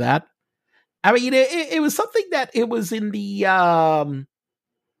remember that. I mean, it was something that it was in the.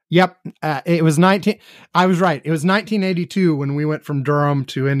 Yep. It was I was right. It was 1982 when we went from Durham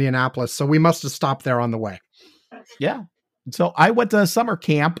to Indianapolis. So we must have stopped there on the way. Yeah. So I went to summer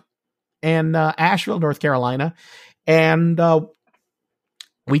camp in Asheville, North Carolina. And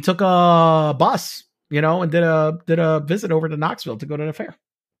we took a bus, and did a visit over to Knoxville to go to the fair.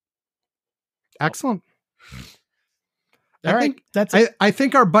 Excellent. All right. That's it. I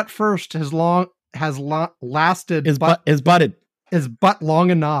think our butt first has lasted. Is butted. Is but long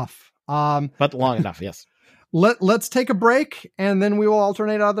enough. But long enough, yes. Let's take a break, and then we will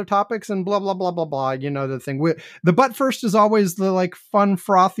alternate other topics and blah blah blah blah blah. The thing. The but first is always the fun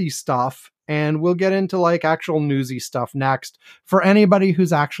frothy stuff, and we'll get into actual newsy stuff next for anybody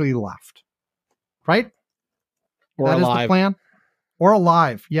who's actually left. Right? Or that alive. Is the plan. Or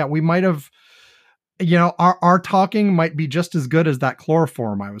alive. Yeah, we might have. you know, our talking might be just as good as that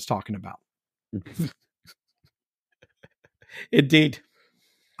chloroform I was talking about. Indeed.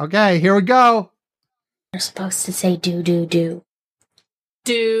 Okay, here we go. You're supposed to say do, do, do.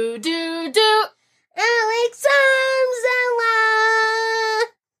 Do, do, do. Alex Amzela!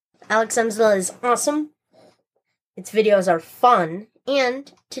 Alex Amzela is awesome. Its videos are fun.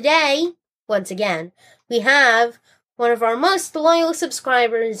 And today, once again, we have one of our most loyal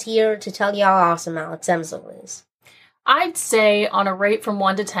subscribers here to tell you how awesome Alex Amzela is. I'd say on a rate from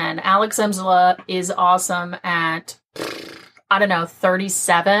 1 to 10, Alex Amzela is awesome at, I don't know,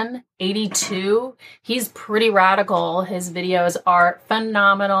 37, 82. He's pretty radical. His videos are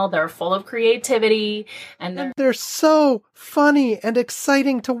phenomenal. They're full of creativity. And they're so funny and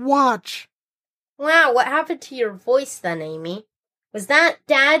exciting to watch. Wow, what happened to your voice then, Amy? Was that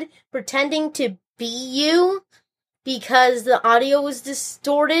Dad pretending to be you because the audio was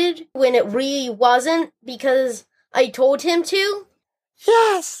distorted when it really wasn't because I told him to?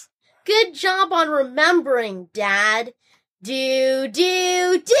 Yes! Good job on remembering, Dad. Do,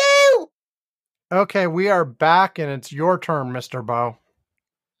 do, do! Okay, we are back and it's your turn, Mr. Bo.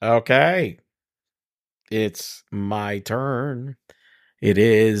 Okay. It's my turn. It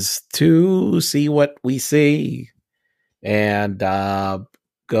is to see what we see and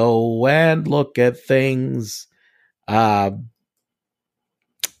go and look at things. That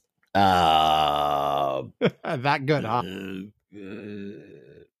good, huh?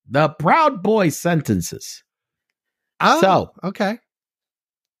 The Proud Boy sentences. Oh, so okay.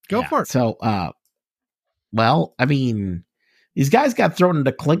 Go for it. So, well, I mean, these guys got thrown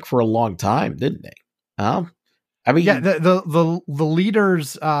into clink for a long time, didn't they? I mean, yeah, the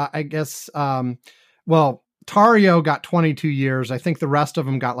leaders, I guess, well, Tario got 22 years. I think the rest of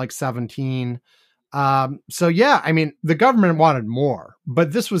them got like 17. So yeah, I mean, the government wanted more,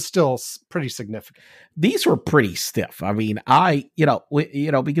 but this was still pretty significant. These were pretty stiff. I mean,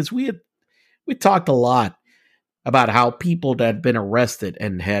 because we talked a lot about how people that had been arrested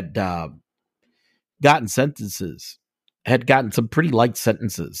and had gotten sentences had gotten some pretty light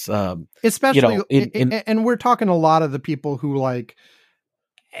sentences. Especially, and we're talking a lot of the people who like,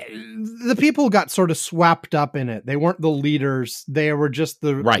 the people got sort of swept up in it. They weren't the leaders. They were just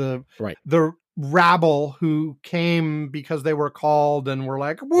the rabble who came because they were called and were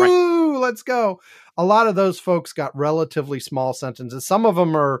like, woo, let's go. A lot of those folks got relatively small sentences. Some of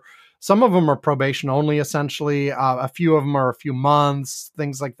them are probation only, essentially. A few of them are a few months,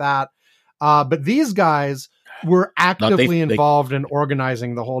 things like that. But these guys were actively involved in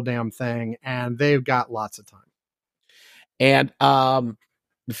organizing the whole damn thing, and they've got lots of time. And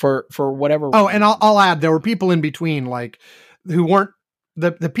for whatever. Oh, and I'll add, there were people in between, like, who weren't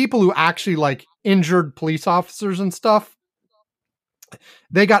the people who actually like injured police officers and stuff.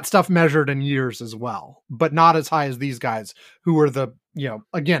 They got stuff measured in years as well, but not as high as these guys who were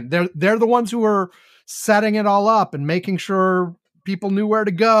again, they're the ones who were setting it all up and making sure people knew where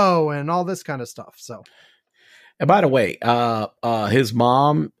to go and all this kind of stuff. So, and by the way, his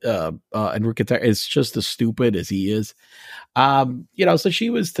mom, Enriqueta, is just as stupid as he is. So she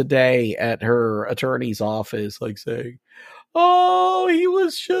was today at her attorney's office, like saying, "Oh, he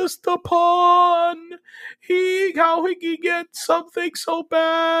was just a pawn. How he can get something so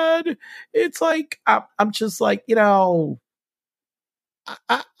bad?" It's like, I'm just like, it's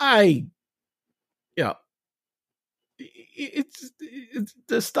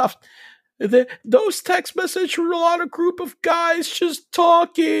the stuff. Those text messages were on a group of guys just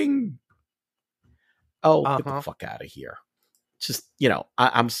talking. Oh, get the fuck out of here. Just,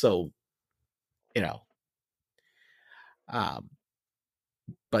 I'm so,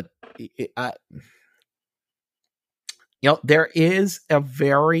 but there is a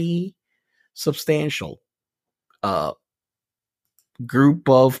very substantial group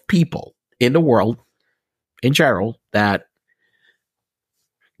of people in the world in general that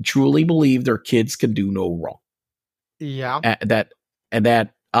truly believe their kids can do no wrong. Yeah.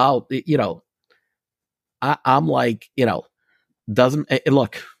 I'm like, doesn't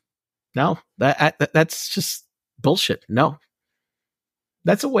look, no, that's just bullshit. No,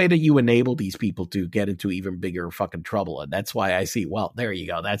 that's a way that you enable these people to get into even bigger fucking trouble. And that's why I see, well, there you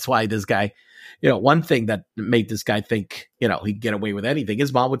go. That's why this guy, one thing that made this guy think, he'd get away with anything.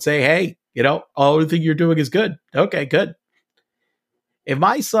 His mom would say, hey, all the thing you're doing is good. Okay, good. If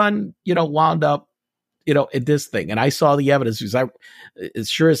my son, wound up, in this thing, and I saw the evidence, because I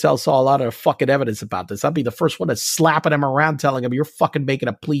sure as hell saw a lot of fucking evidence about this, I'd be the first one that's slapping him around, telling him, you're fucking making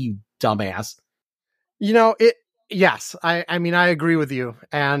a plea, dumbass. Yes, I mean, I agree with you.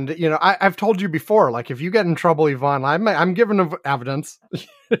 And, you know, I've told you before, like, if you get in trouble, Yvonne, I'm giving evidence.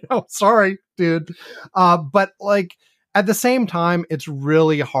 Sorry, dude. But, like, at the same time, it's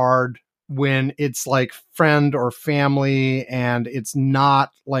really hard when it's, like, friend or family, and it's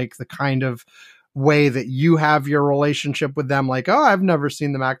not, like, the kind of way that you have your relationship with them. Like, oh, I've never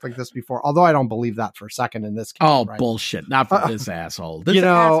seen them act like this before. Although I don't believe that for a second in this case. Oh, right? bullshit. Not for this asshole. This you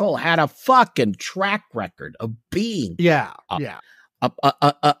know, asshole had a fucking track record of being a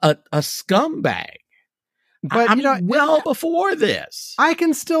scumbag. But I mean, well before this. I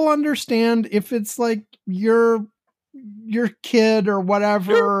can still understand if it's like your kid or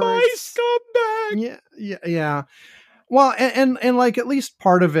whatever. You're my scumbag. Yeah. Well, and like at least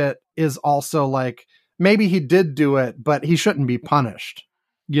part of it is also like maybe he did do it, but he shouldn't be punished.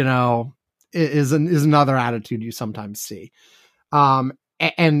 You know, is another attitude you sometimes see. It's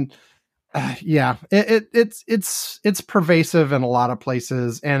pervasive in a lot of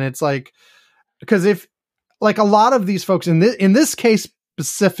places, and it's like because if like a lot of these folks in this case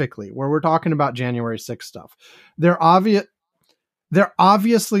specifically, where we're talking about January 6th stuff, there are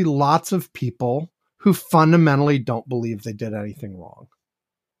obviously lots of people who fundamentally don't believe they did anything wrong.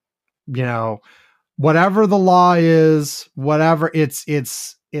 You know, whatever the law is, whatever it's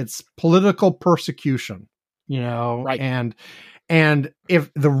political persecution, you know, right. And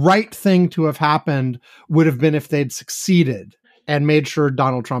if the right thing to have happened would have been if they'd succeeded and made sure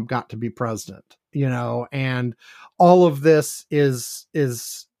Donald Trump got to be president, you know, and all of this is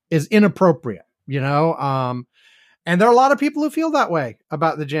inappropriate, you know? And there are a lot of people who feel that way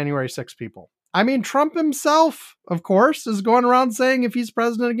about the January 6th people. I mean, Trump himself, of course, is going around saying if he's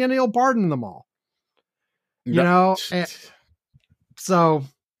president again, he'll pardon them all. You know? So,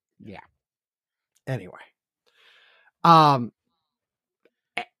 yeah. Anyway.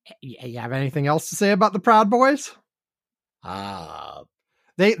 You have anything else to say about the Proud Boys?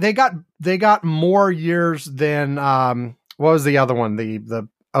 They got more years than what was the other one? The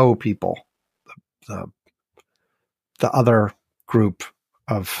O people, the other group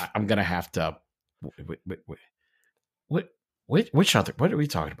of. I'm gonna have to. Which other? What are we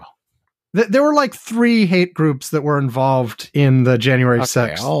talking about? There were like 3 hate groups that were involved in the January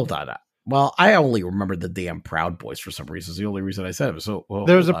 6th. Hold on. Well, I only remember the damn Proud Boys for some reason. It's the only reason I said it. So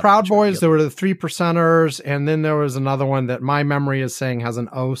there was the Proud Boys. There were the 3 Percenters, and then there was another one that my memory is saying has an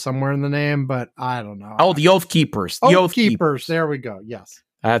O somewhere in the name, but I don't know. Oh, the Oath Keepers. The Oath Keepers. There we go. Yes,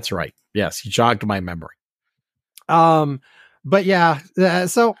 that's right. Yes, you jogged my memory. But yeah.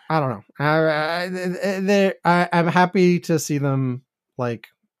 So I don't know. I'm happy to see them like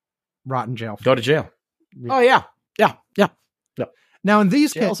rot in jail. Go to jail. Yeah. Oh yeah. Now, in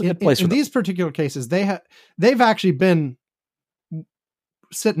these cases, in these particular cases, they've actually been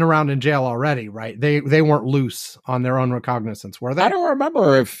sitting around in jail already, right? They weren't loose on their own recognizance, were they? I don't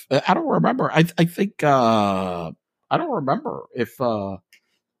remember. I think I don't remember if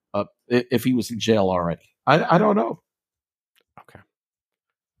he was in jail already. I don't know. Okay.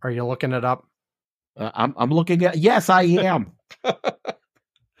 Are you looking it up? I'm looking at. Yes, I am.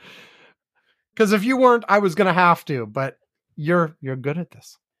 Because if you weren't, I was going to have to, but. You're good at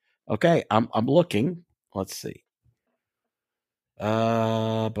this. Okay, I'm looking. Let's see.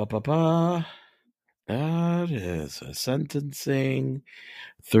 That is a sentencing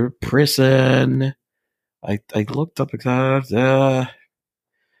through prison. I looked up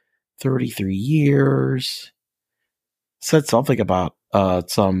 33 years. Said something about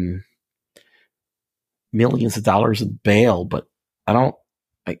some millions of dollars in bail, but I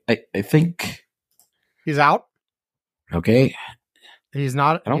think he's out. Okay. He's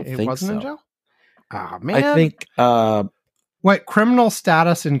not. I don't think wasn't so. in jail? Oh, man. I think. Wait, criminal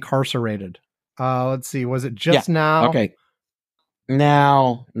status incarcerated. Let's see. Was it just now? Okay.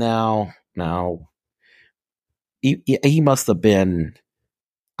 Now. He must have been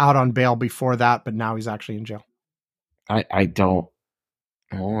out on bail before that, but now he's actually in jail. I don't.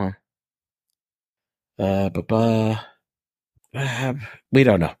 Hold on. We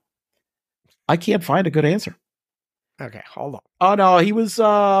don't know. I can't find a good answer. Okay, hold on. Oh no, he was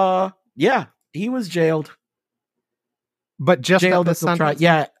he was jailed. But just jailed at the trial.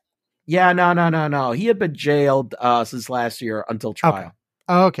 Yeah, no. He had been jailed since last year until trial.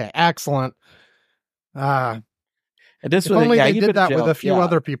 Okay, excellent. And this if only they did that jailed. With a few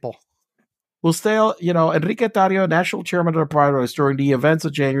other people. Will stay, Enrique Tarrio, national chairman of the Proud Boys during the events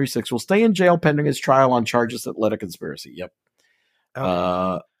of January 6th, will stay in jail pending his trial on charges that led a conspiracy. Yep.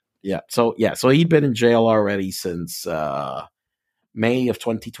 Okay. So he'd been in jail already since May of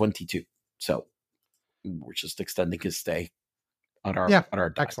 2022. So we're just extending his stay on our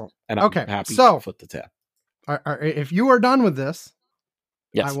time. Excellent. And I'm happy to foot the tab. if you are done with this,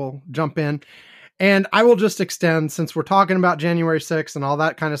 Yes. I will jump in. And I will just extend, since we're talking about January 6th and all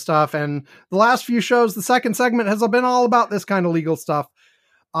that kind of stuff. And the last few shows, the second segment has been all about this kind of legal stuff.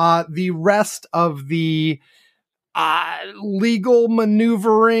 The rest of the legal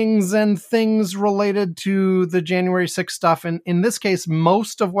maneuverings and things related to the January 6th stuff. And in this case,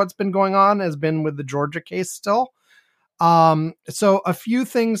 most of what's been going on has been with the Georgia case still. So a few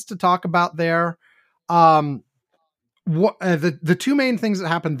things to talk about there. The two main things that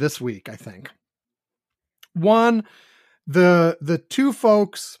happened this week, I think. One, the two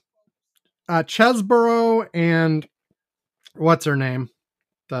folks, Chesborough and what's her name?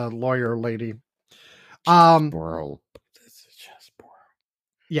 The lawyer lady. Chesborough.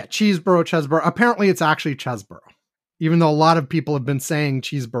 Yeah, Chesborough. Apparently it's actually Chesborough, even though a lot of people have been saying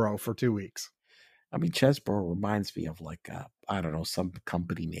Chesborough for 2 weeks. I mean, Chesborough reminds me of like, I don't know, some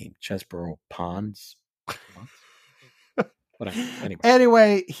company name, Chesborough Ponds.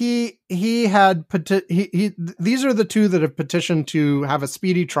 Anyway, he had these are the two that have petitioned to have a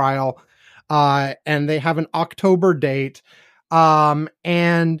speedy trial, and they have an October date, and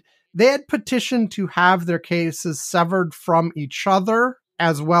they had petitioned to have their cases severed from each other,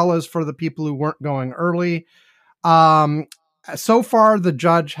 as well as for the people who weren't going early. So far, the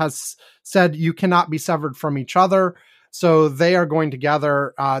judge has said you cannot be severed from each other. So they are going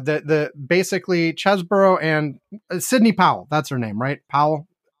together. Basically Chesborough and Sidney Powell. That's her name, right? Powell.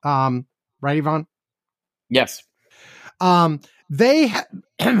 Right, Yvonne? Yes.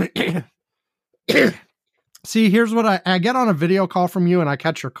 See, here's what I get on a video call from you and I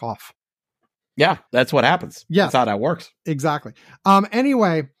catch your cough. Yeah, that's what happens. Yes. That's how that works. Exactly.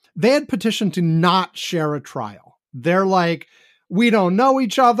 Anyway, they had petitioned to not share a trial. They're like, we don't know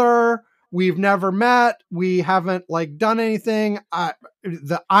each other. We've never met. We haven't done anything.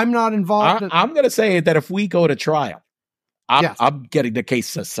 I'm not involved. I'm going to say that if we go to trial, I'm getting the case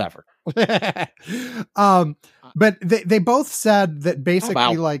severed. But they both said that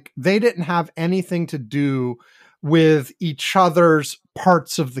basically they didn't have anything to do with each other's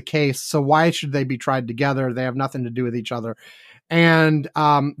parts of the case. So why should they be tried together? They have nothing to do with each other. And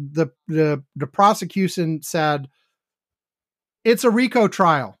the prosecution said, it's a RICO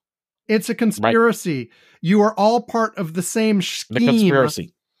trial. It's a conspiracy. Right. You are all part of the same scheme. The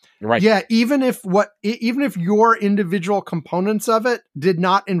conspiracy. Right. Yeah. Even if your individual components of it did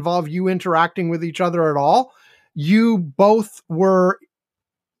not involve you interacting with each other at all, you both were,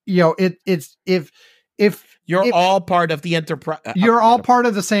 if you're all part of the enterprise, you're all part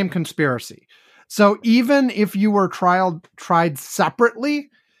of the same conspiracy. So even if you were tried separately,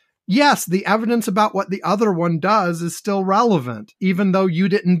 yes, the evidence about what the other one does is still relevant, even though you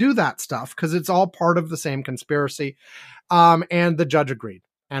didn't do that stuff, because it's all part of the same conspiracy. And the judge agreed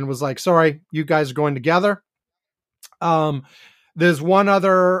and was like, sorry, you guys are going together. There's one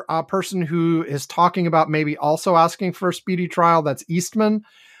other person who is talking about maybe also asking for a speedy trial. That's Eastman.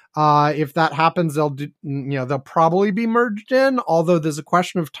 If that happens, they'll probably be merged in, although there's a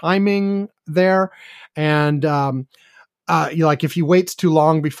question of timing there. And, if he waits too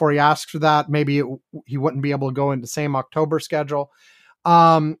long before he asks for that, maybe he wouldn't be able to go into the same October schedule.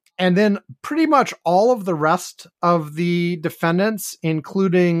 And then pretty much all of the rest of the defendants,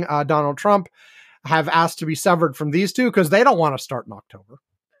 including Donald Trump, have asked to be severed from these two because they don't want to start in October.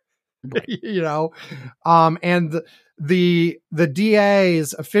 Right. And the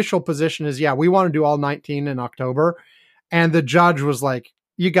DA's official position is, we want to do all 19 in October. And the judge was like,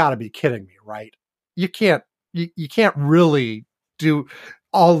 you got to be kidding me, right? You can't really do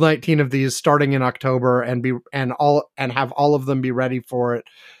all 19 of these starting in October and have all of them be ready for it.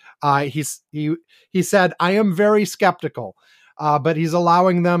 He said, I am very skeptical, but he's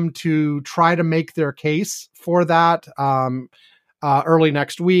allowing them to try to make their case for that early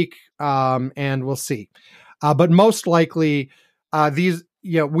next week, and we'll see. But most likely,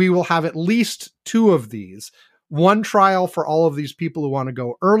 we will have at least two of these. One trial for all of these people who want to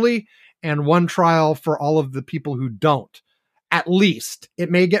go early, and one trial for all of the people who don't. At least it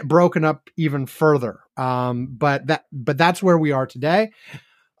may get broken up even further. But that's where we are today.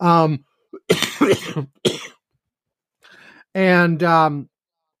 But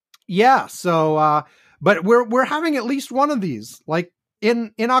we're having at least one of these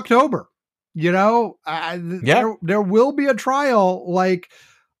in October, there will be a trial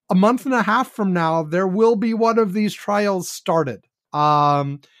a month and a half from now. There will be one of these trials started.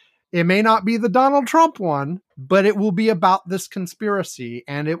 It may not be the Donald Trump one, but it will be about this conspiracy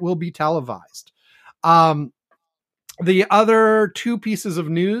and it will be televised. The other two pieces of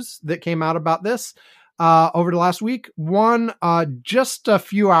news that came out about this, over the last week. One, just a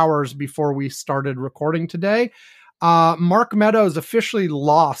few hours before we started recording today, Mark Meadows officially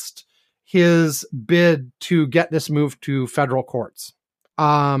lost his bid to get this moved to federal courts.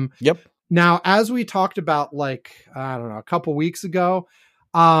 Yep. Now, as we talked about, a couple weeks ago,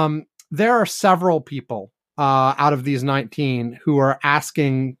 there are several people out of these 19 who are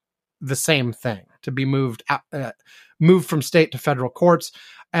asking the same thing, to be moved from state to federal courts,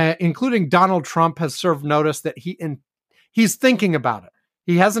 including Donald Trump has served notice that he's thinking about it.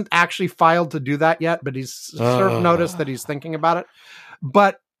 He hasn't actually filed to do that yet, but he's served notice that he's thinking about it.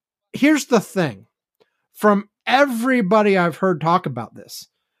 But here's the thing. From everybody I've heard talk about this,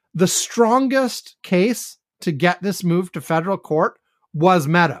 the strongest case to get this moved to federal court was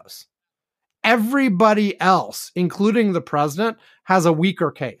Meadows. Everybody else, including the president, has a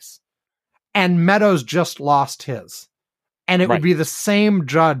weaker case. And Meadows just lost his. And it would be the same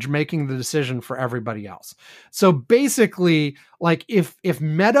judge making the decision for everybody else. So basically, like, if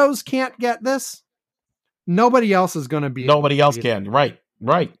Meadows can't get this, nobody else is going to be. Nobody else can. Right.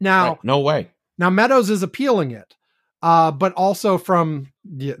 Now, no way. Now, Meadows is appealing it. But also from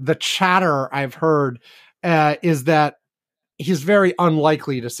the chatter I've heard is that he's very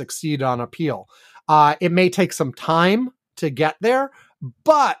unlikely to succeed on appeal. It may take some time to get there,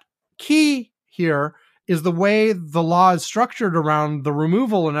 but key here is the way the law is structured around the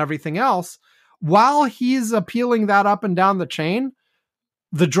removal and everything else. While he's appealing that up and down the chain,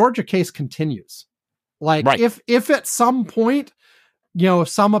 the Georgia case continues. Like, if at some point,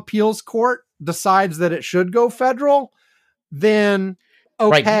 some appeals court decides that it should go federal, then okay.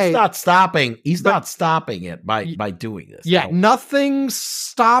 Right. He's not stopping it by doing this. Yeah. Nothing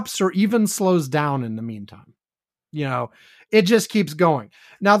stops or even slows down in the meantime. It just keeps going.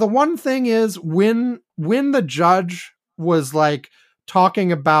 Now, the one thing is when the judge was like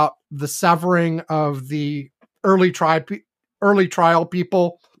talking about the severing of the early trial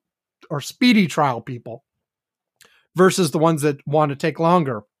people or speedy trial people versus the ones that want to take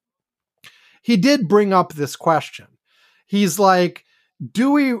longer, he did bring up this question. He's like,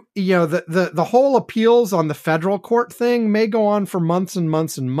 do we, the whole appeals on the federal court thing may go on for months and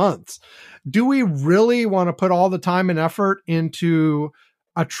months and months. Do we really want to put all the time and effort into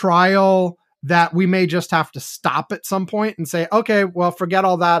a trial that we may just have to stop at some point and say, okay, well, forget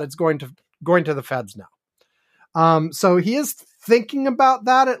all that. It's going to the feds now. So he is thinking about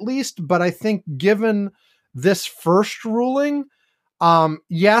that at least, but I think given this first ruling,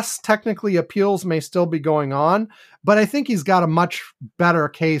 yes, technically appeals may still be going on, but I think he's got a much better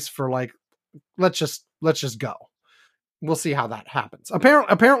case for like, let's just go. We'll see how that happens.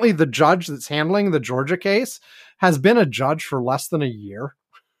 Apparently the judge that's handling the Georgia case has been a judge for less than a year,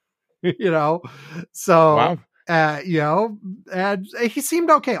 so, wow. and he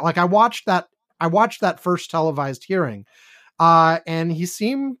seemed okay. Like I watched that first televised hearing, and he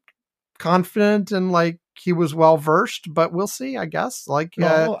seemed confident and like he was well versed, but we'll see, I guess. Like,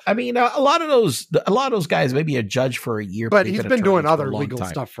 a lot of those guys may be a judge for a year, but he's been doing other legal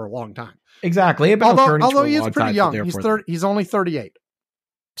stuff for a long time. Exactly. Although he is pretty young, he's only 38.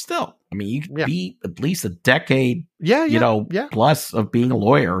 Still, you could be at least a decade, plus of being a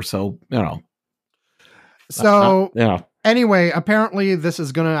lawyer. So, Anyway, apparently this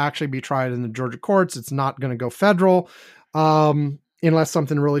is going to actually be tried in the Georgia courts. It's not going to go federal, unless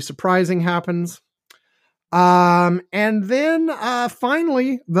something really surprising happens. And then,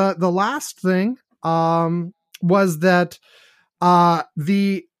 finally, the last thing, was that,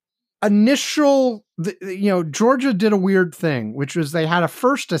 the initial, Georgia did a weird thing, which was they had a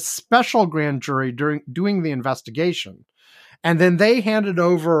special grand jury doing the investigation. And then they handed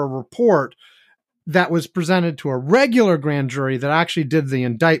over a report that was presented to a regular grand jury that actually did the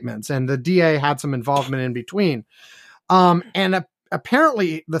indictments. And the DA had some involvement in between. And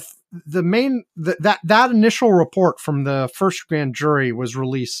apparently that initial report from the first grand jury was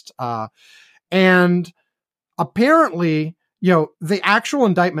released. And apparently, the actual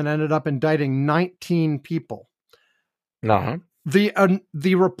indictment ended up indicting 19 people. Uh-huh.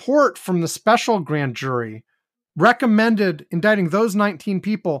 The report from the special grand jury recommended indicting those 19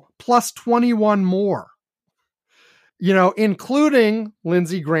 people plus 21 more, including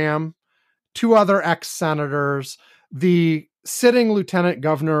Lindsey Graham, 2 other ex-senators, the sitting lieutenant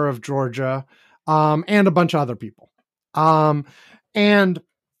governor of Georgia, and a bunch of other people. And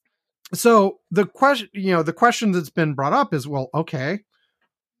so the question that's been brought up is, well, okay,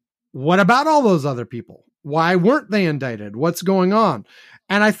 what about all those other people? Why weren't they indicted? What's going on?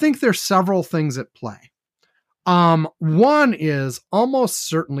 And I think there's several things at play. One is almost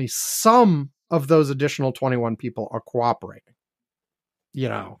certainly some of those additional 21 people are cooperating.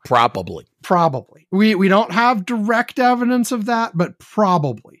 Probably. We don't have direct evidence of that, but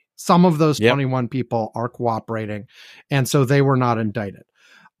probably some of those 21 people are cooperating. And so they were not indicted.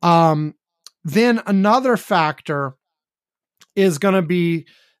 Then another factor is going to be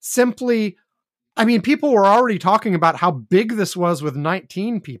simply, I mean, people were already talking about how big this was with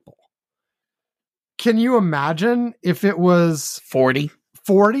 19 people. Can you imagine if it was 40?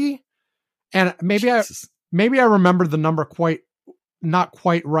 And maybe I remember the number not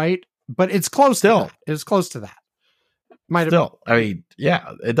quite right, but it's close to that. It's close to that. Might have still, I mean,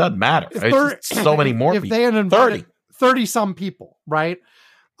 yeah, it doesn't matter. There's so many more people. If they had invited 30 some people, right?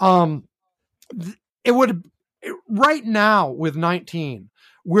 It would, right now with 19,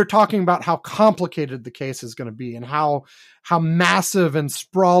 we're talking about how complicated the case is going to be and how massive and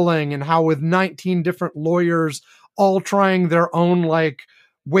sprawling, and how with 19 different lawyers all trying their own like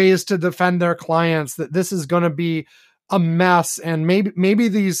ways to defend their clients, that this is going to be a mess. And maybe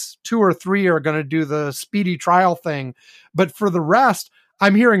these 2 or 3 are going to do the speedy trial thing. But for the rest,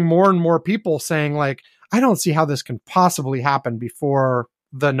 I'm hearing more and more people saying like, I don't see how this can possibly happen before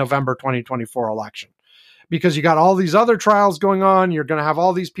the November 2024 election, because you got all these other trials going on. You're going to have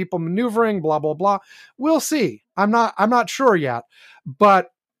all these people maneuvering, blah, blah, blah. We'll see. I'm not sure yet,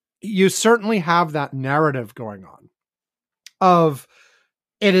 but you certainly have that narrative going on of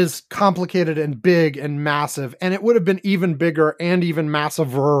it is complicated and big and massive, and it would have been even bigger and even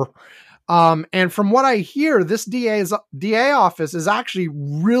massiver. And from what I hear, this DA office is actually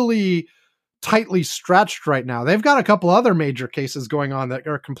really tightly stretched right now. They've got a couple other major cases going on that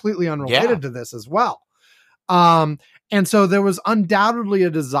are completely unrelated to this as well. And so there was undoubtedly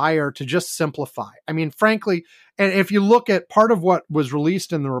a desire to just simplify. I mean, frankly, and if you look at part of what was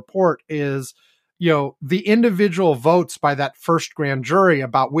released in the report is, the individual votes by that first grand jury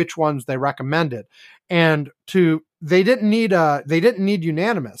about which ones they recommended, and they didn't need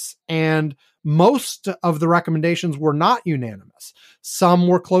unanimous, and most of the recommendations were not unanimous. Some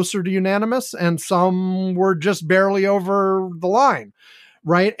were closer to unanimous and some were just barely over the line.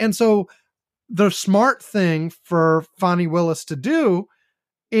 Right. And so the smart thing for Fani Willis to do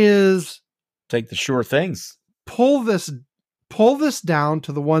is take the sure things, pull this down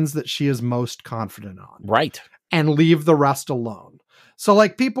to the ones that she is most confident on. Right. And leave the rest alone. So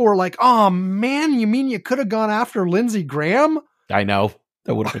like people were like, oh man, you mean you could have gone after Lindsey Graham? I know.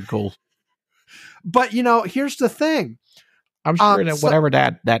 That would have been cool. But here's the thing. I'm sure that whatever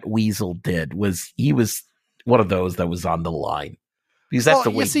that weasel did he was one of those that was on the line. Because that's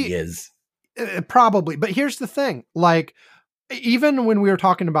the way he is. Probably. But here's the thing. Like, even when we were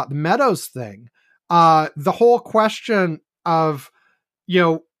talking about the Meadows thing, the whole question of,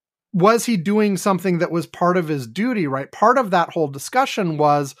 was he doing something that was part of his duty, right? Part of that whole discussion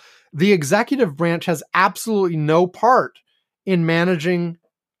was the executive branch has absolutely no part in managing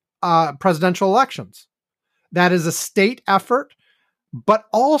presidential elections. That is a state effort, but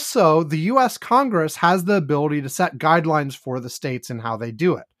also the U.S. Congress has the ability to set guidelines for the states and how they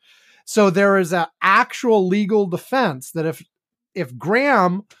do it. So there is an actual legal defense that if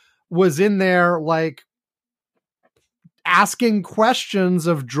Graham was in there, like asking questions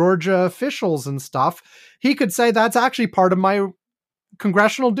of Georgia officials and stuff, he could say that's actually part of my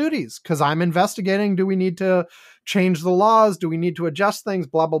congressional duties because I'm investigating. Do we need to change the laws? Do we need to adjust things?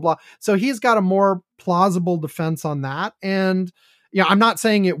 Blah, blah, blah. So he's got a more plausible defense on that. And I'm not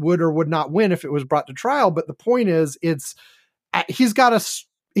saying it would or would not win if it was brought to trial, but the point is he's got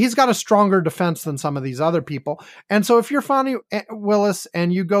a stronger defense than some of these other people. And so if you're Fani Willis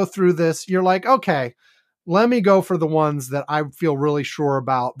and you go through this, you're like, okay, let me go for the ones that I feel really sure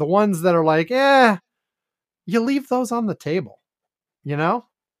about. The ones that are like, you leave those on the table, No,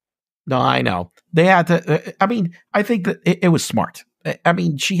 I know. They had to, I think that it was smart. I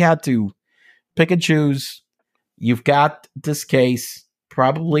mean, she had to pick and choose. You've got this case,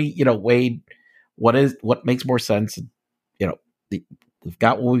 probably, Wade, what makes more sense? We've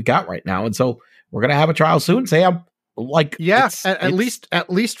got what we've got right now. And so we're going to have a trial soon, Sam. Like, at least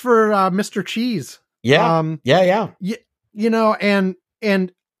for Mr. Cheese. Yeah.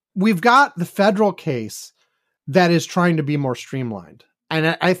 And we've got the federal case that is trying to be more streamlined.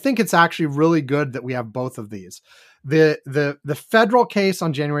 And I think it's actually really good that we have both of these. The federal case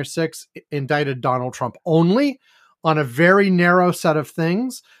on January 6th indicted Donald Trump only on a very narrow set of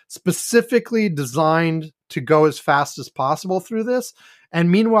things, specifically designed to go as fast as possible through this. And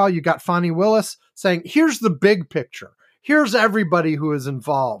meanwhile, you got Fani Willis saying, here's the big picture. Here's everybody who is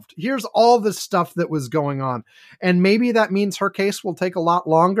involved. Here's all this stuff that was going on. And maybe that means her case will take a lot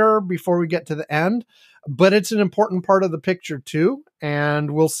longer before we get to the end, but it's an important part of the picture too.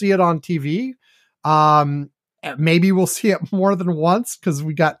 And we'll see it on TV. maybe we'll see it more than once because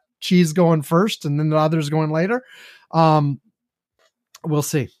we got cheese going first and then the others going later. We'll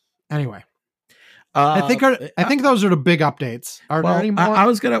see. Anyway, I think those are the big updates. Are there any more? I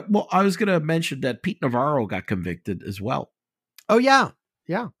was gonna mention that Pete Navarro got convicted as well. Oh yeah.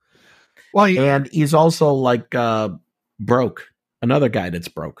 Well, and he's also like broke. Another guy that's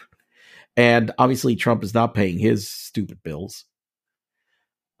broke, and obviously Trump is not paying his stupid bills.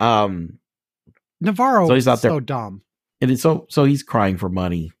 Navarro so he's out there so dumb, and it's so he's crying for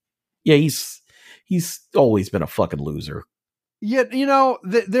money. Yeah, he's always been a fucking loser. Yeah,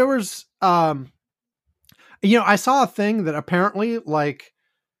 there was I saw a thing that apparently like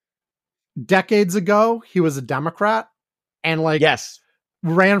decades ago he was a Democrat and like yes.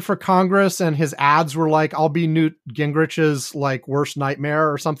 ran for Congress and his ads were like, I'll be Newt Gingrich's like worst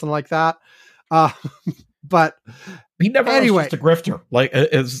nightmare or something like that. But he never anyway, was just a grifter, like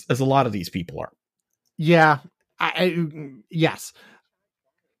as a lot of these people are. Yeah. Yes.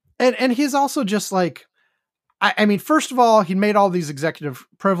 And he's also just like, I mean, first of all, he made all these executive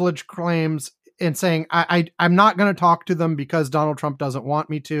privilege claims and saying, I'm not going to talk to them because Donald Trump doesn't want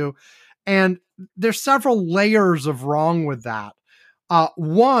me to. And there's several layers of wrong with that.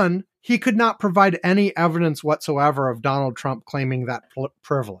 One, he could not provide any evidence whatsoever of Donald Trump claiming that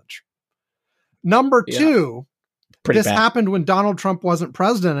privilege. Number two, this happened when Donald Trump wasn't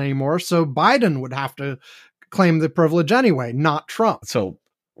president anymore. So Biden would have to claim the privilege anyway, not Trump. So,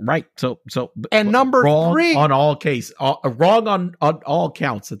 right. So, and number three on all case, wrong on all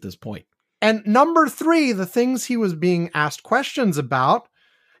counts at this point. And number three, the things he was being asked questions about,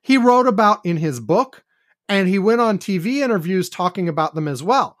 he wrote about in his book. And he went on TV interviews talking about them as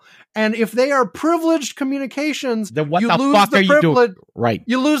well. And if they are privileged communications, then what the fuck are you doing? Right.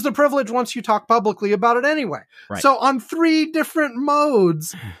 You lose the privilege once you talk publicly about it anyway. Right. So on three different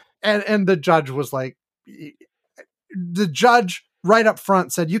modes, and the judge was like, the judge right up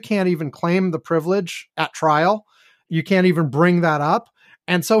front said, you can't even claim the privilege at trial. You can't even bring that up.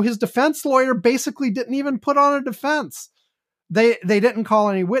 And so his defense lawyer basically didn't even put on a defense. They didn't call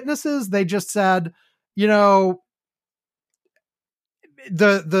any witnesses. They just said, the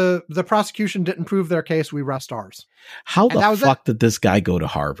prosecution didn't prove their case. We rest ours. How the fuck did this guy go to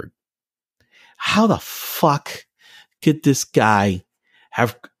Harvard? How the fuck could this guy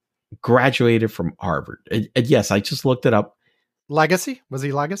have graduated from Harvard? And yes, I just looked it up. Legacy? Was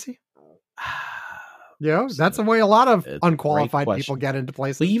he legacy? That's the way a lot of unqualified people get into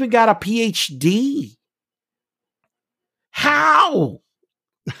places. We even got a PhD. How?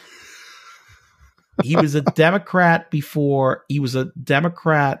 He was a Democrat before. He was a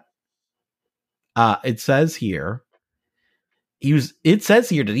Democrat. It says here. It says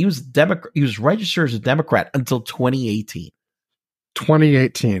here that he was Democrat. He was registered as a Democrat until 2018.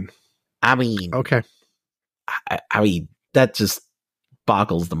 2018. I mean, okay. I mean, that just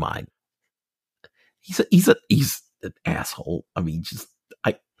boggles the mind. He's an asshole. I mean,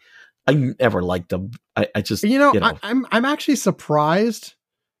 I never liked him. I just I'm actually surprised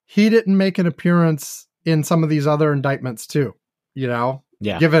he didn't make an appearance in some of these other indictments too,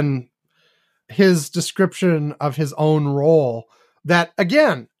 given his description of his own role that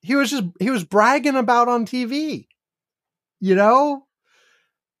again, he was bragging about on TV,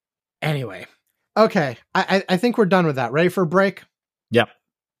 anyway. Okay. I think we're done with that. Ready for a break? Yep.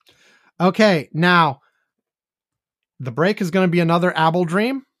 Okay. Now the break is going to be another Apple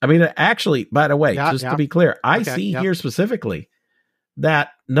Dream. I mean, actually, by the way, to be clear, I see here specifically that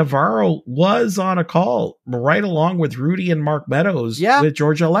Navarro was on a call right along with Rudy and Mark Meadows with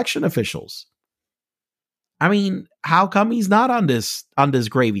Georgia election officials. I mean, how come he's not on this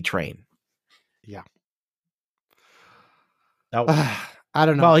gravy train? Yeah. I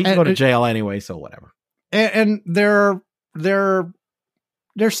don't know. Well, he can go to jail anyway, so whatever. And there's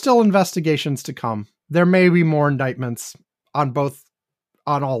still investigations to come. There may be more indictments on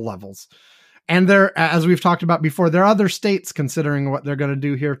all levels. And there, as we've talked about before, there are other states considering what they're going to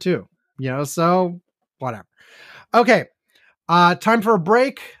do here too. So whatever. Okay. Time for a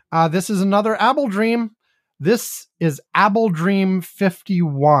break. This is another Apple Dream. This is Apple Dream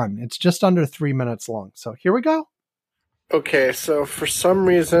 51. It's just under 3 minutes long. So here we go. Okay. So for some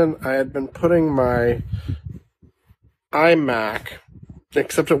reason I had been putting my iMac,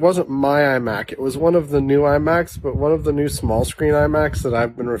 except it wasn't my iMac. It was one of the new iMacs, but one of the new small screen iMacs that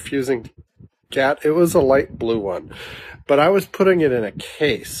I've been refusing to get. It was a light blue one, but I was putting it in a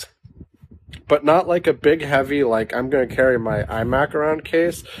case, but not like a big heavy, like I'm going to carry my iMac around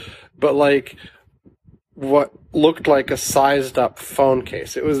case, but like what looked like a sized up phone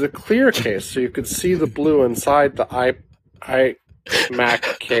case. It was a clear case, so you could see the blue inside the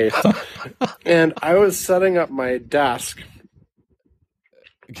iMac case. And I was setting up my desk,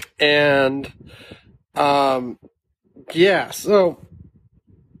 and and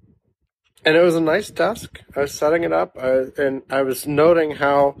it was a nice desk. I was setting it up, and I was noting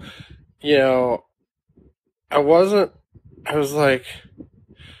how, I was like,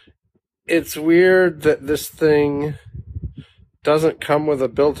 it's weird that this thing doesn't come with a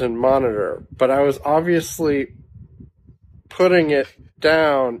built-in monitor, but I was obviously putting it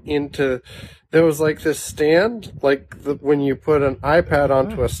down into, there was like this stand, like when you put an iPad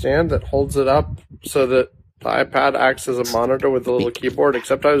onto a stand that holds it up so that the iPad acts as a monitor with a little keyboard,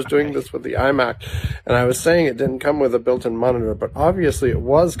 except I was doing this with the iMac, and I was saying it didn't come with a built-in monitor, but obviously it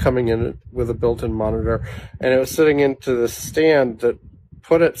was coming in with a built-in monitor, and it was sitting into the stand that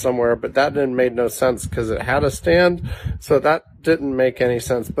put it somewhere, but that didn't make no sense because it had a stand, so that didn't make any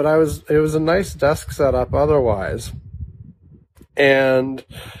sense. But it was a nice desk setup otherwise, and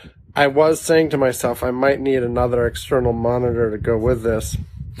I was saying to myself I might need another external monitor to go with this,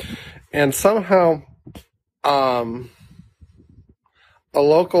 and somehow a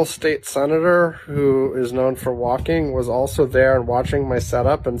local state senator who is known for walking was also there and watching my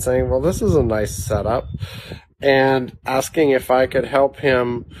setup and saying, well, this is a nice setup, and asking if I could help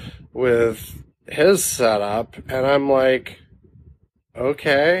him with his setup. And I'm like,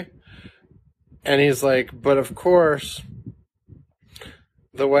 okay. And he's like, but of course,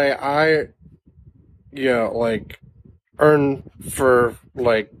 the way I, earn for,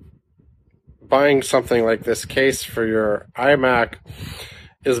 buying something like this case for your iMac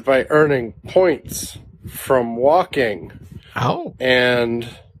is by earning points from walking. Oh. And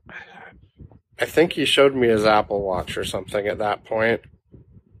I think he showed me his Apple Watch or something at that point.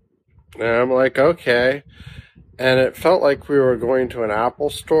 And I'm like, okay. And it felt like we were going to an Apple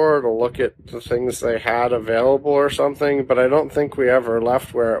store to look at the things they had available or something, but I don't think we ever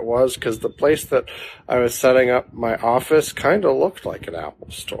left where it was because the place that I was setting up my office kind of looked like an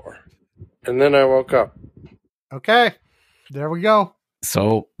Apple store. And then I woke up. Okay. There we go.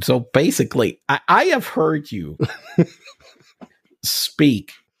 So basically, I have heard you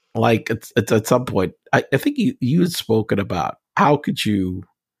speak like it's at some point. I think you had spoken about how could you,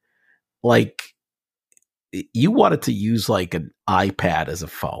 you wanted to use like an iPad as a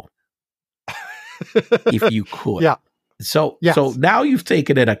phone if you could. Yeah. So yes. So now you've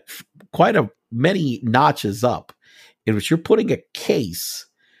taken it quite a many notches up, in which you're putting a case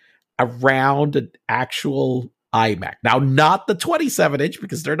around an actual iMac. Now, not the 27-inch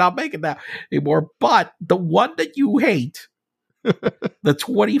because they're not making that anymore, but the one that you hate, the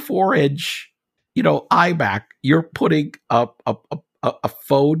 24-inch, iMac, you're putting a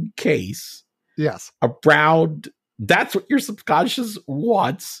phone case. Yes. Around. That's what your subconscious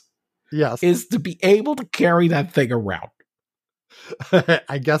wants. Yes. Is to be able to carry that thing around.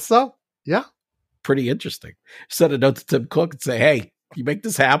 I guess so. Yeah. Pretty interesting. Send a note to Tim Cook and say, hey, you make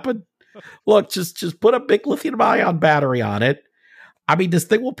this happen? Look, just put a big lithium-ion battery on it. I mean, this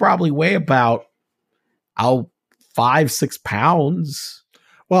thing will probably weigh about 5-6 pounds.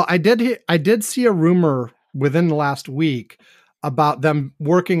 Well, I did see a rumor within the last week about them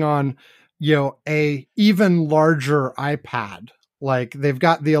working on, a even larger iPad. Like they've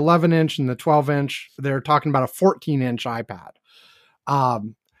got the 11-inch and the 12-inch. They're talking about a 14-inch iPad.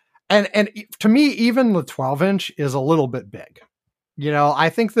 And to me, even the 12-inch is a little bit big. I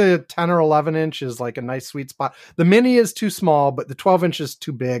think the 10 or 11-inch is like a nice sweet spot. The mini is too small, but the 12-inch is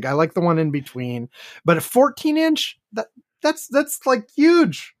too big. I like the one in between. But a 14-inch, that's like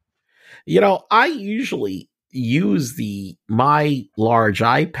huge. I usually use my large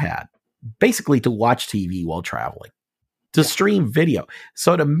iPad basically to watch TV while traveling, to stream video.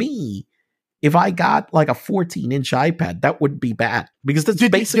 So to me, if I got like a 14-inch iPad, that wouldn't be bad because that's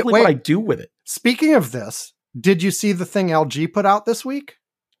basically what I do with it. Speaking of this, did you see the thing LG put out this week?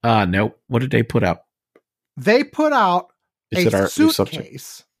 No. What did they put out? They put out a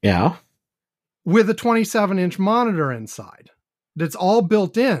suitcase. Yeah. With a 27-inch monitor inside. That's all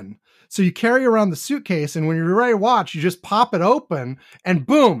built in. So you carry around the suitcase, and when you're ready to watch, you just pop it open, and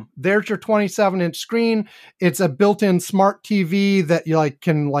boom, there's your 27-inch screen. It's a built-in smart TV that you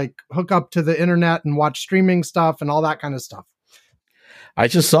can hook up to the internet and watch streaming stuff and all that kind of stuff. I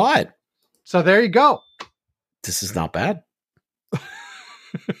just saw it. So there you go. This is not bad.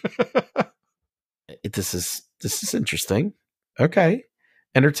 This is interesting. Okay.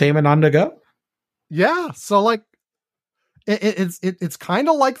 Entertainment on the go. Yeah. So it's kind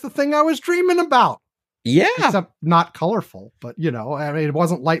of like the thing I was dreaming about. Yeah. Except not colorful, but it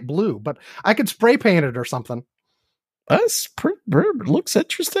wasn't light blue, but I could spray paint it or something. It looks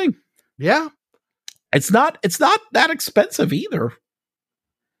interesting. Yeah. It's not that expensive either.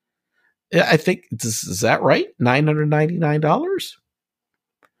 I think, is that right? $999?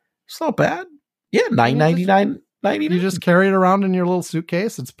 It's not bad. Yeah, $999.99. You just carry it around in your little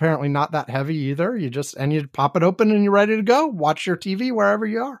suitcase. It's apparently not that heavy either. You pop it open and you're ready to go. Watch your TV wherever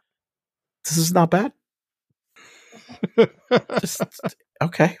you are. This is not bad.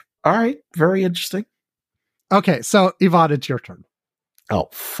 Okay. All right. Very interesting. Okay, so Yvonne, it's your turn. Oh,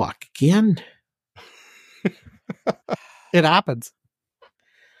 fuck again. It happens.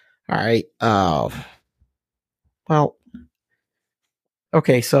 All right. Well,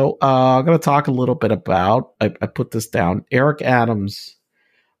 okay. So I'm going to talk a little bit about. I put this down. Eric Adams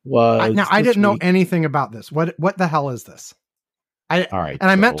was. I didn't know anything about this. What the hell is this? All right. And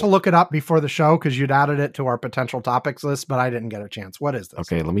I meant to look it up before the show because you'd added it to our potential topics list, but I didn't get a chance. What is this?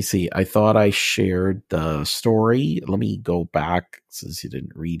 Okay, let me see. I thought I shared the story. Let me go back since you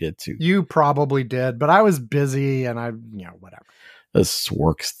didn't read it. You probably did, but I was busy and whatever. This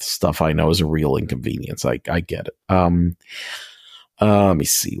work stuff I know is a real inconvenience. I get it. Let me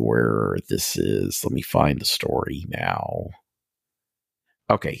see where this is. Let me find the story now.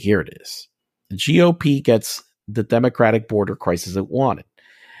 Okay, here it is. The GOP gets the Democratic border crisis it wanted.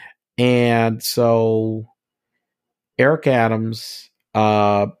 And so Eric Adams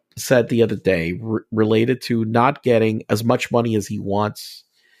said the other day, related to not getting as much money as he wants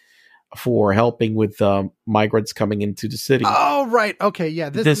for helping with migrants coming into the city. Oh, right. Okay, yeah.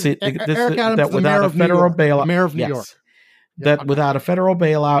 Eric Adams, that without a federal bailout, mayor of New York. That without a federal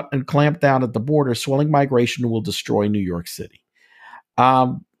bailout and clamp down at the border, swelling migration will destroy New York City.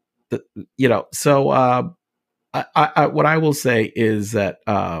 What I will say is that,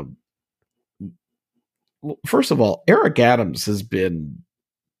 first of all, Eric Adams has been,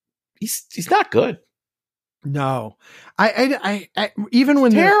 he's not good. No, I even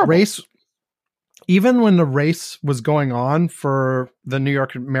when the race was going on for the New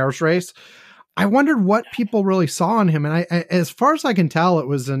York mayor's race, I wondered what people really saw in him. And as far as I can tell, it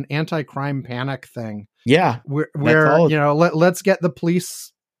was an anti-crime panic thing. Yeah. Where let's get the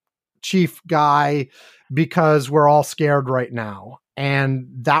police chief guy because we're all scared right now. And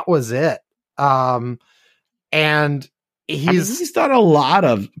that was it. And he's done a lot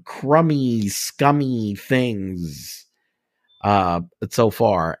of crummy, scummy things so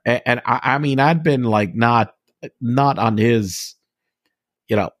far. And I mean, I'd been like, not on his,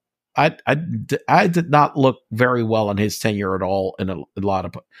 I did not look very well on his tenure at all in a lot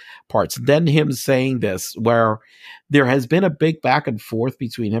of parts. Then him saying this, where there has been a big back and forth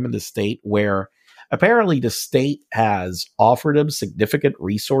between him and the state, where apparently the state has offered him significant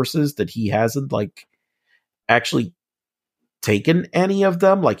resources that he hasn't actually taken any of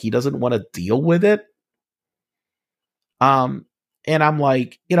them. Like, he doesn't want to deal with it. And I'm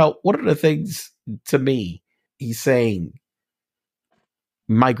like, what are the things to me he's saying?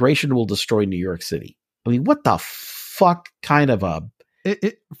 Migration will destroy New York City. I mean, what the fuck kind of of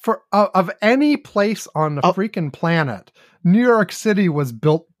any place on the freaking planet, New York City was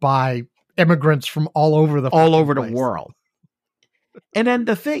built by immigrants from all over the world. And then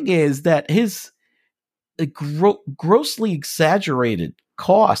the thing is that his grossly exaggerated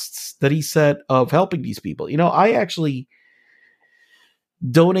costs that he said of helping these people. I actually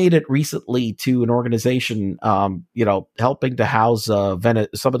donated recently to an organization, helping to house some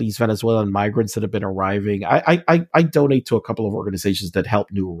of these Venezuelan migrants that have been arriving. I donate to a couple of organizations that help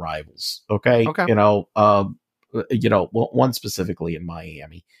new arrivals. Okay. One specifically in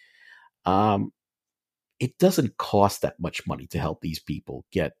Miami. It doesn't cost that much money to help these people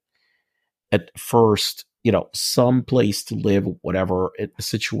get at first, some place to live, whatever,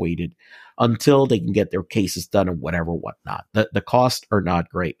 situated until they can get their cases done and whatnot. The costs are not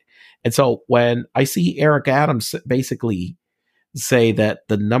great. And so when I see Eric Adams basically say that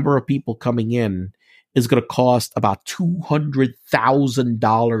the number of people coming in is going to cost about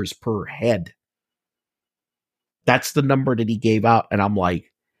 $200,000 per head. That's the number that he gave out. And I'm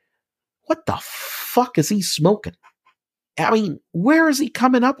like, what the fuck is he smoking? I mean, where is he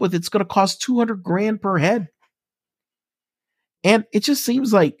coming up with it's going to cost $200,000 per head? And it just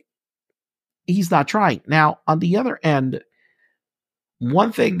seems like he's not trying. Now, on the other end,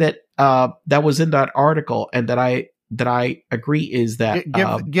 one thing that was in that article and that I agree is that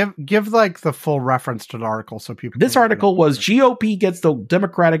give like the full reference to the article so people. This article was GOP gets the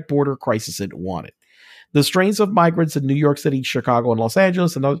Democratic border crisis it wanted. The strains of migrants in New York City, Chicago, and Los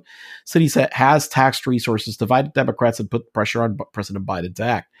Angeles and those cities has taxed resources, divided Democrats, and put pressure on President Biden to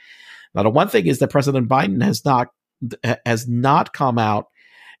act. Now, the one thing is that President Biden has not come out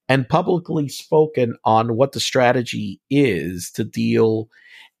and publicly spoken on what the strategy is to deal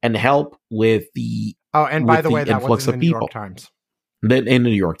and help with the and by the way, that influx was in of the New people. York Times. In the New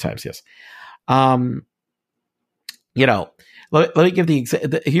York Times, yes. Let me give the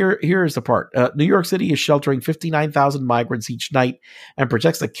example. Here's the part. New York City is sheltering 59,000 migrants each night and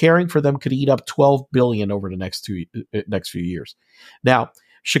projects that caring for them could eat up $12 billion over the next few years. Now,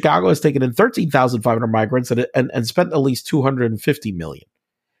 Chicago has taken in 13,500 migrants and spent at least $250 million.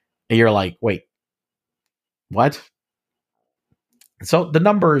 And you're like, wait, what? So the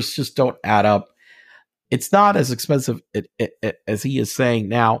numbers just don't add up. It's not as expensive as he is saying.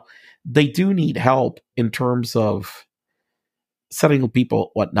 Now, they do need help in terms of setting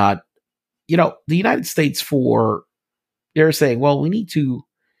people, whatnot. The United States, they're saying, well, we need to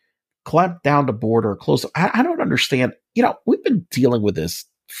clamp down the border, close. I don't understand. We've been dealing with this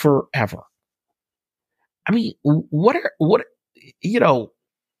forever. I mean,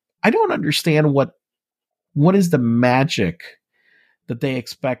 I don't understand what is the magic that they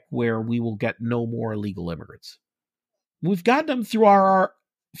expect where we will get no more illegal immigrants. We've got them through our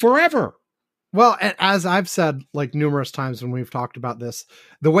forever. Well, as I've said like numerous times when we've talked about this,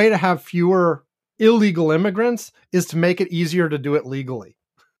 the way to have fewer illegal immigrants is to make it easier to do it legally.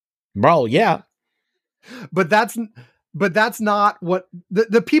 Bro, yeah. But that's not what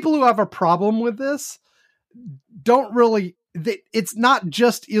the people who have a problem with this don't really. It's not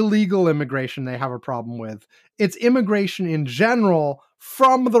just illegal immigration they have a problem with. It's immigration in general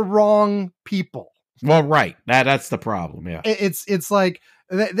from the wrong people. Well, right. That's the problem. Yeah. It's like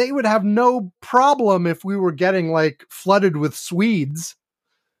they would have no problem if we were getting like flooded with Swedes,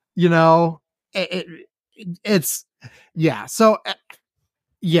 it's yeah. So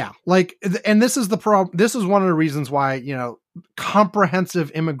yeah, like, and this is the problem. This is one of the reasons why,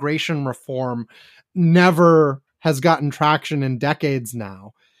 comprehensive immigration reform never has gotten traction in decades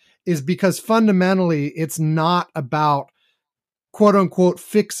now, is because fundamentally it's not about quote unquote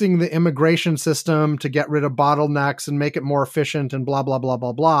fixing the immigration system to get rid of bottlenecks and make it more efficient and blah, blah, blah,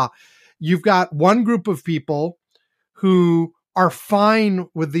 blah, blah. You've got one group of people who are fine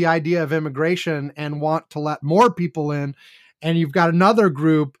with the idea of immigration and want to let more people in. And you've got another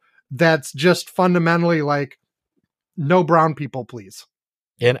group that's just fundamentally like, no brown people, please.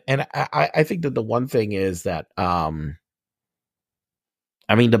 And I think that the one thing is that, the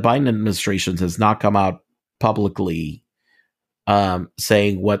Biden administration has not come out publicly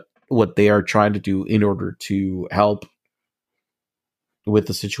saying what they are trying to do in order to help with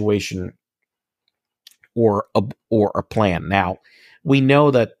the situation or a plan. Now, we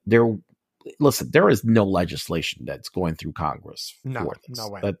know that there is no legislation that's going through Congress for this. No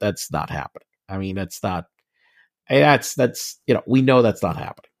way. That's not happening. That's we know that's not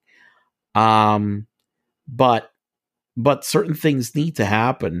happening. But certain things need to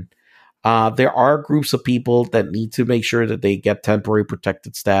happen. There are groups of people that need to make sure that they get temporary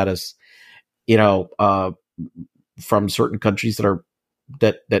protected status, from certain countries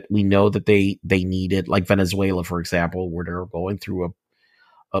that we know that they need it, like Venezuela, for example, where they're going through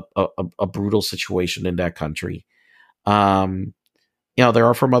a brutal situation in that country. There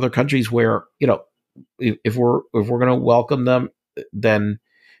are from other countries where, if we're going to welcome them, then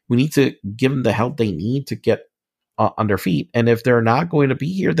we need to give them the help they need to get on their feet. And if they're not going to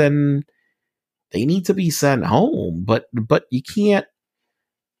be here, then they need to be sent home. But you can't,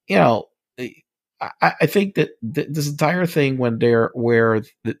 I think that this entire thing where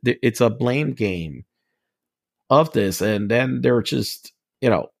it's a blame game of this, and then they're just,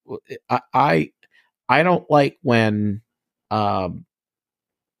 I don't like when, I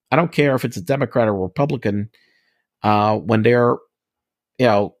don't care if it's a Democrat or Republican, when they're,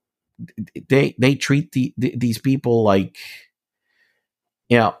 they treat these people like,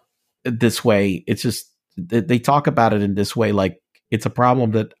 this way. It's just, they talk about it in this way, like it's a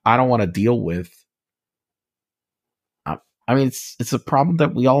problem that I don't want to deal with. It's a problem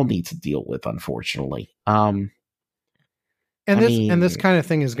that we all need to deal with, unfortunately. And this kind of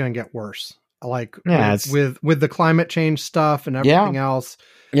thing is going to get worse. Like with the climate change stuff and everything else.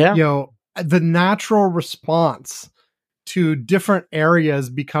 Yeah. The natural response to different areas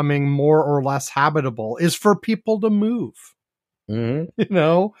becoming more or less habitable is for people to move. Mm-hmm.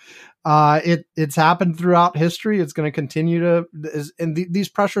 It's happened throughout history. It's going to continue these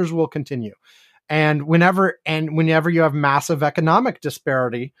pressures will continue. And whenever you have massive economic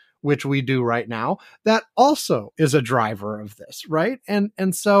disparity, which we do right now, that also is a driver of this, right? And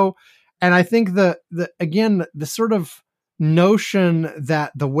I think the sort of notion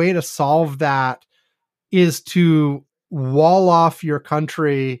that the way to solve that is to wall off your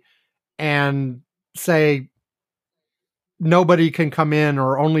country and say nobody can come in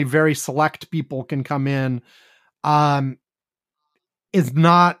or only very select people can come in, is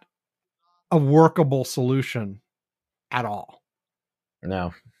not a workable solution at all.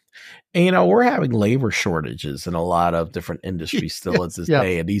 No. And, we're having labor shortages in a lot of different industries still at this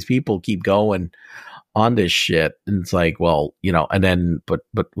day. And these people keep going on this shit. And it's like, well, and then, but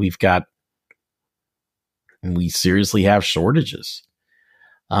we seriously have shortages.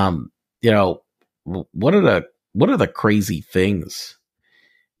 One of the crazy things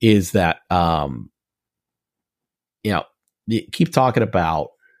is that, you keep talking about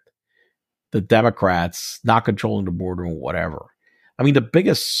the Democrats not controlling the border and whatever. I mean, the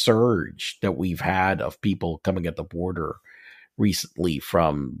biggest surge that we've had of people coming at the border recently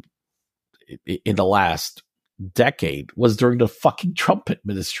in the last decade was during the fucking Trump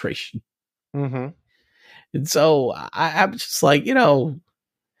administration. Mm-hmm. And so I'm just like, I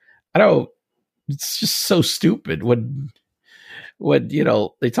don't, it's just so stupid when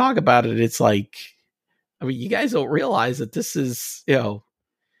they talk about it. It's like, I mean, you guys don't realize that this is,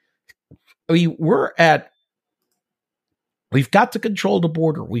 we've got to control the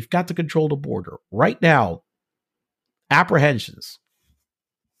border. We've got to control the border. Right now, apprehensions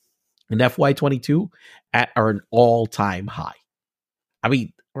in FY22 are an all-time high. I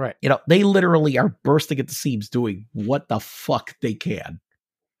mean, right. They literally are bursting at the seams doing what the fuck they can.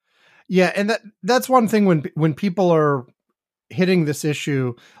 Yeah, and that's one thing when people are hitting this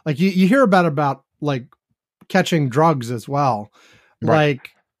issue, like you hear about like catching drugs as well. Right.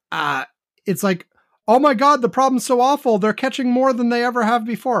 Like, it's like, oh my God, the problem's so awful. They're catching more than they ever have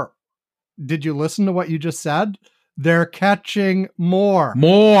before. Did you listen to what you just said? They're catching more.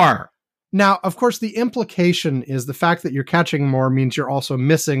 Now, of course, the implication is the fact that you're catching more means you're also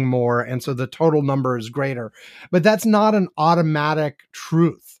missing more. And so the total number is greater, but that's not an automatic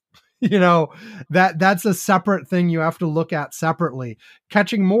truth. That's a separate thing you have to look at separately.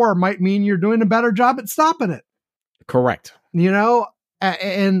 Catching more might mean you're doing a better job at stopping it. Correct.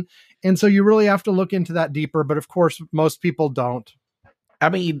 And so you really have to look into that deeper. But of course, most people don't. I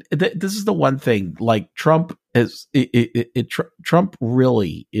mean, this is the one thing. Like Trump Trump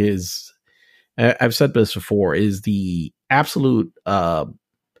really is. I've said this before. Is the absolute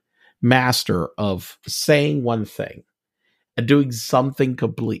master of saying one thing and doing something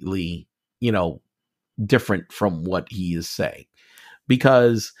completely, different from what he is saying.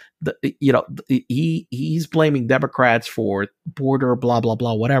 Because he's blaming Democrats for border, blah blah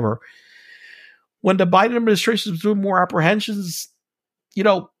blah, whatever. When the Biden administration was doing more apprehensions,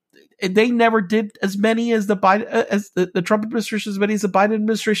 they never did as many as the Trump administration, as many as the Biden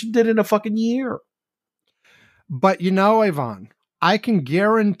administration did in a fucking year. But Ivan, I can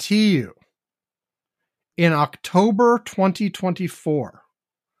guarantee you, in October 2024,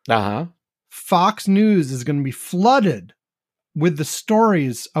 Fox News is going to be flooded with the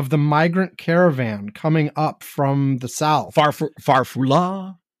stories of the migrant caravan coming up from the South.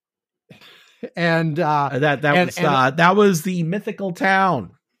 Farfula. And that was the mythical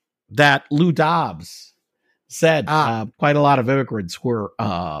town that Lou Dobbs said quite a lot of immigrants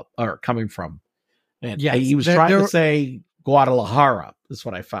are coming from. And he was trying to say Guadalajara. Is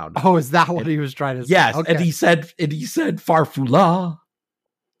what I found. Oh, is that what he was trying to say? Yes, okay. and he said Farfula.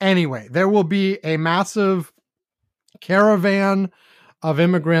 Anyway, there will be a massive caravan of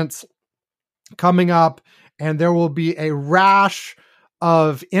immigrants coming up, and there will be a rash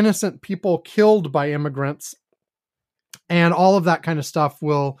of innocent people killed by immigrants, and all of that kind of stuff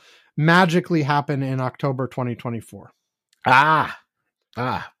will magically happen in October 2024.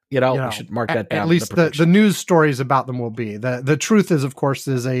 We should mark that down. At least the news stories about them will be. The truth is, of course,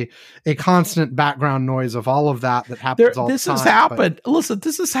 is a constant background noise of all of that happens all the time. This has happened. Listen,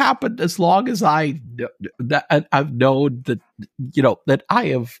 this has happened as long as I've known that I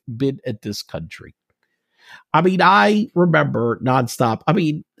have been at this country. I mean, I remember nonstop. I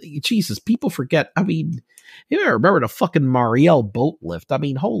mean, Jesus, people forget. I mean, you remember the fucking Mariel boat lift. I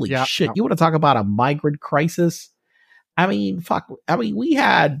mean, holy shit. No. You want to talk about a migrant crisis? I mean, fuck. I mean,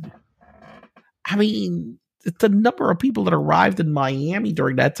 the number of people that arrived in Miami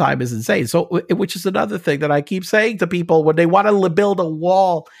during that time is insane. So, which is another thing that I keep saying to people when they want to build a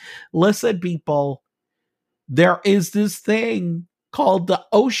wall. Listen, people, there is this thing called the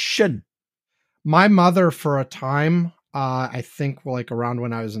ocean. My mother, for a time, I think like around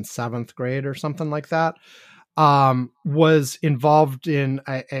when I was in 7th grade or something like that, was involved in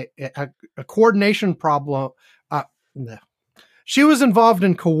a coordination problem. She was involved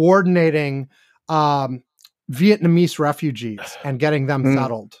in coordinating Vietnamese refugees and getting them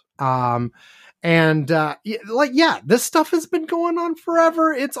settled. This stuff has been going on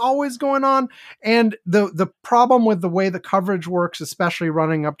forever. It's always going on. And the problem with the way the coverage works, especially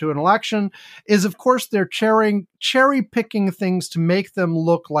running up to an election, is of course they're cherry picking things to make them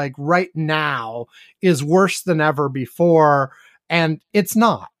look like right now is worse than ever before. And it's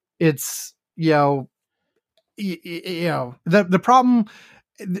not. It's, the problem,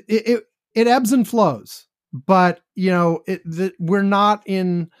 it ebbs and flows, but we're not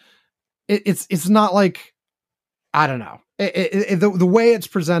in, it's not like, I don't know. The way it's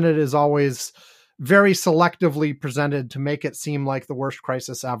presented is always very selectively presented to make it seem like the worst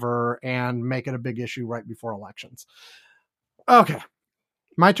crisis ever and make it a big issue right before elections. Okay.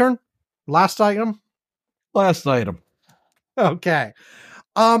 My turn. Last item. Okay.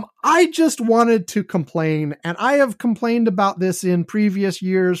 I just wanted to complain, and I have complained about this in previous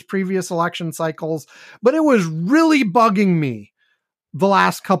years, previous election cycles, but it was really bugging me the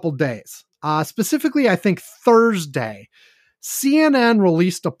last couple days. Specifically, I think Thursday, CNN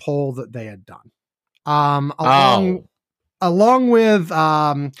released a poll that they had done. Along with,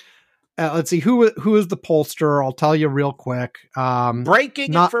 let's see, who is the pollster? I'll tell you real quick.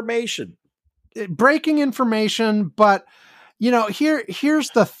 Breaking information, but here's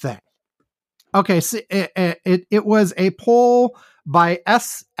the thing. Okay, so it was a poll by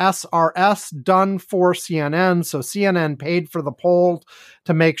SSRS done for CNN. So CNN paid for the poll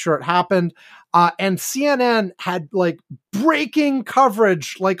to make sure it happened. And CNN had like breaking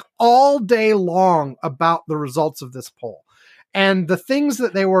coverage like all day long about the results of this poll. And the things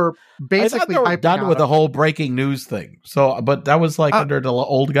that they were basically done with the whole breaking news thing. So, but that was like under the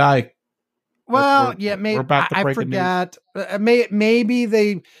old guy. Well, maybe I forget. Maybe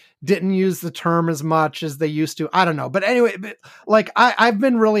they didn't use the term as much as they used to. I don't know. But anyway, I've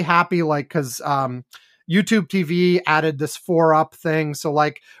been really happy, because YouTube TV added this 4UP thing. So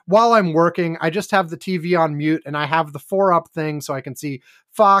like while I'm working, I just have the TV on mute and I have the 4UP thing so I can see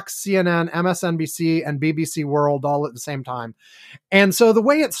Fox, CNN, MSNBC, and BBC World all at the same time. And so the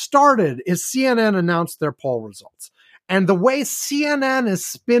way it started is CNN announced their poll results. And the way CNN is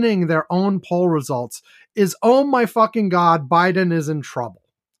spinning their own poll results is, oh my fucking God, Biden is in trouble.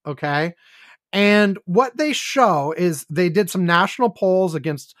 Okay. And what they show is they did some national polls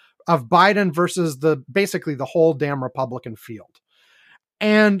of Biden versus basically the whole damn Republican field.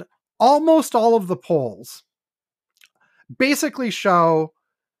 And almost all of the polls basically show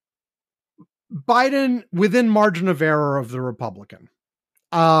Biden within margin of error of the Republican.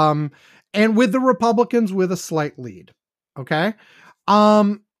 And with the Republicans with a slight lead. Okay.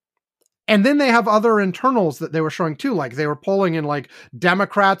 And then they have other internals that they were showing too. Like they were polling in like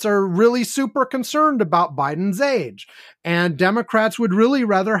Democrats are really super concerned about Biden's age and Democrats would really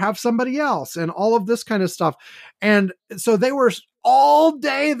rather have somebody else and all of this kind of stuff. And so they were all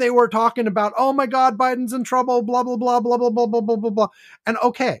day, they were talking about, oh my God, Biden's in trouble, blah, blah, blah, blah, blah, blah, blah, blah, blah, blah. And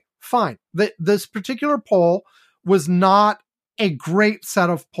okay, fine. This particular poll was not a great set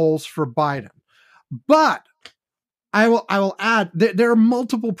of polls for Biden, but I will add there are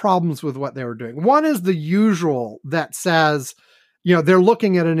multiple problems with what they were doing. One is the usual that says, they're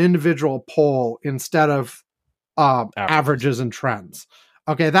looking at an individual poll instead of averages and trends.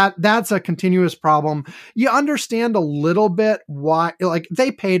 Okay, that's a continuous problem. You understand a little bit why, like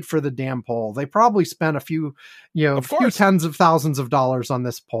they paid for the damn poll. They probably spent a few tens of thousands of dollars on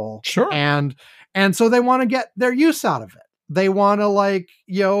this poll. Sure. And so they want to get their use out of it. They want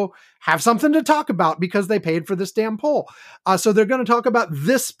to have something to talk about because they paid for this damn poll. So they're going to talk about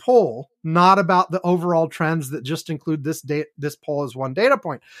this poll, not about the overall trends that just include this poll as one data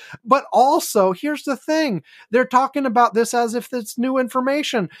point. But also, here's the thing. They're talking about this as if it's new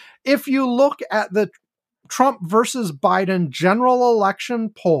information. If you look at the Trump versus Biden general election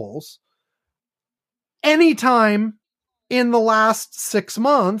polls, anytime in the last 6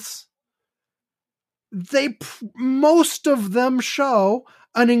 months, most of them show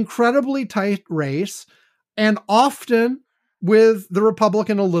an incredibly tight race and often with the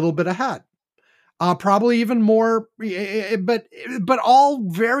Republican a little bit ahead. Probably even more, but all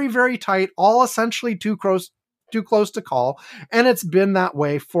very, very tight, all essentially too close to call. And it's been that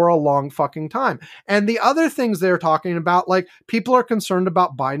way for a long fucking time. And the other things they're talking about, like people are concerned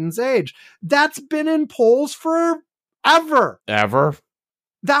about Biden's age. That's been in polls forever. Ever?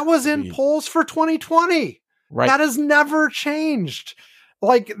 That was in polls for 2020. Right. That has never changed.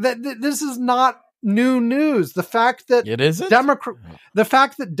 Like this is not new news. The fact that it isn't? The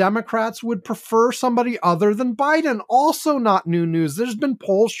fact that Democrats would prefer somebody other than Biden, also not new news. There's been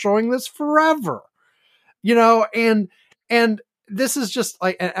polls showing this forever. And this is just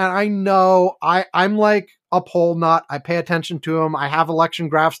like, and I know I'm like a poll nut. I pay attention to them. I have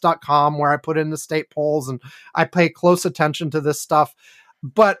electiongraphs.com where I put in the state polls and I pay close attention to this stuff.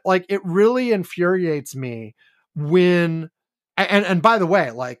 But like, it really infuriates me when, and by the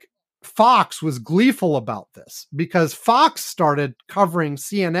way, like Fox was gleeful about this because Fox started covering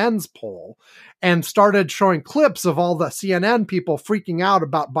CNN's poll and started showing clips of all the CNN people freaking out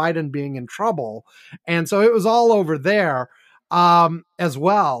about Biden being in trouble. And so it was all over there as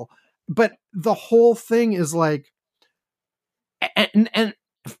well. But the whole thing is like, and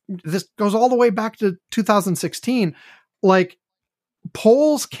this goes all the way back to 2016. Like,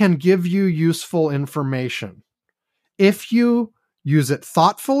 polls can give you useful information if you use it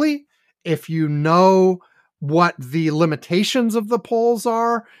thoughtfully, if you know what the limitations of the polls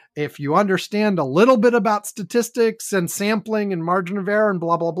are, if you understand a little bit about statistics and sampling and margin of error and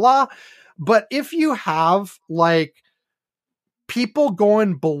blah, blah, blah. But if you have like people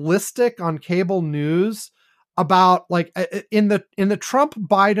going ballistic on cable news about like in the Trump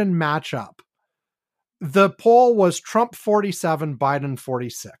Biden matchup, the poll was Trump 47, Biden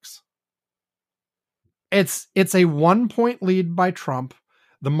 46. It's a 1 point lead by Trump.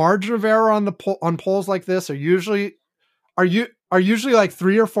 The margin of error on on polls like this are usually like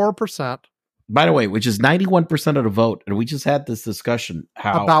 3 or 4%. By the way, which is 91% of the vote, and we just had this discussion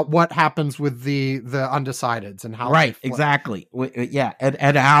about what happens with the undecideds and how right, exactly, yeah,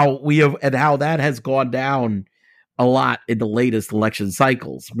 and how that has gone down a lot in the latest election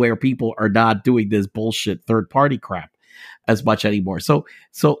cycles, where people are not doing this bullshit third party crap as much anymore. So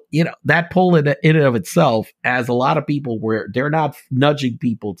that poll in and of itself, as a lot of people where they're not nudging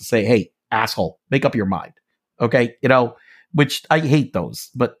people to say, "Hey, asshole, make up your mind," okay, which I hate those,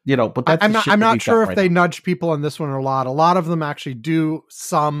 but that's I'm not sure if they nudge people in this one a lot. A lot of them actually do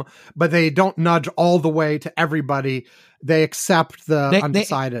some, but they don't nudge all the way to everybody. They accept the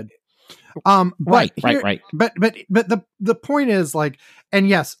undecided. Right. But the point is like, and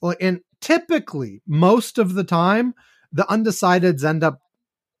yes, and typically most of the time the undecideds end up,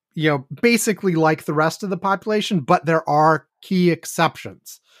 basically like the rest of the population, but there are key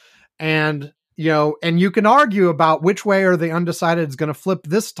exceptions. And, and you can argue about which way are the undecideds going to flip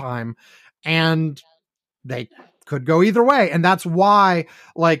this time. And they could go either way. And that's why,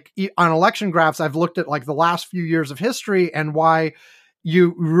 like, on election graphs, I've looked at like the last few years of history and why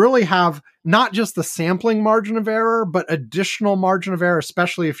you really have not just the sampling margin of error, but additional margin of error,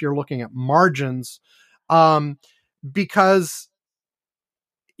 especially if you're looking at margins, because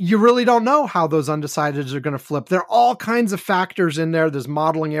you really don't know how those undecideds are going to flip. There are all kinds of factors in there. There's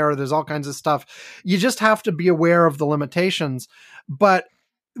modeling error. There's all kinds of stuff. You just have to be aware of the limitations. But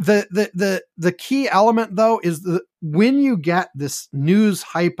the key element, though, is when you get this news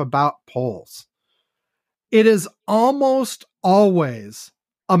hype about polls, it is almost always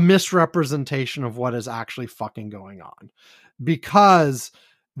a misrepresentation of what is actually fucking going on, because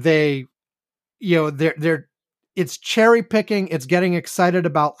they're it's cherry picking. It's getting excited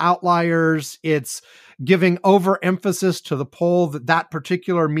about outliers. It's giving overemphasis to the poll that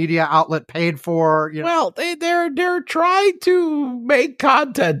particular media outlet paid for. Well, they're trying to make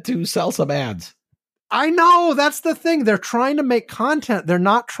content to sell some ads. I know, that's the thing. They're trying to make content. They're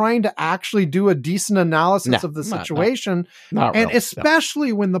not trying to actually do a decent analysis of the situation. Not and really,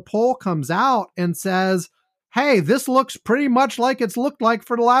 especially when the poll comes out and says, hey, this looks pretty much like it's looked like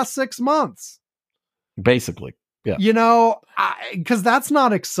for the last 6 months. Basically. Yeah. Because that's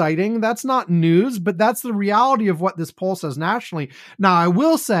not exciting. That's not news, but that's the reality of what this poll says nationally. Now, I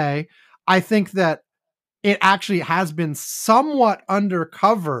will say, I think that it actually has been somewhat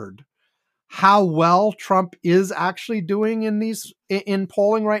undercovered how well Trump is actually doing in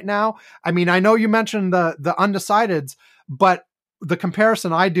polling right now. I mean, I know you mentioned the undecideds, but the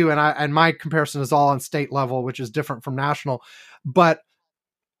comparison I do, and my comparison is all on state level, which is different from national, but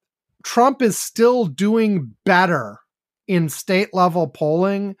Trump is still doing better in state level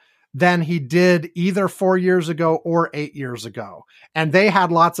polling than he did either 4 years ago or 8 years ago. And they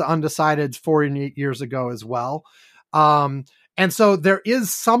had lots of undecideds 4 and 8 years ago as well. And so there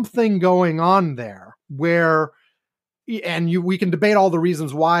is something going on there where, and we can debate all the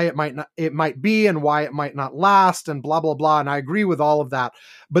reasons why it might be and why it might not last and blah, blah, blah. And I agree with all of that.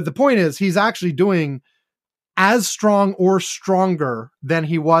 But the point is, he's actually doing as strong or stronger than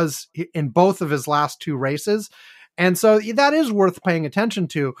he was in both of his last two races. And so that is worth paying attention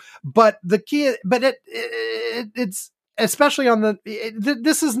to. But the key, but it's especially on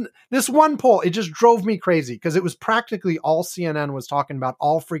this one poll, it just drove me crazy because it was practically all CNN was talking about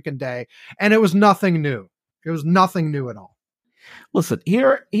all freaking day. And it was nothing new. It was nothing new at all. Listen,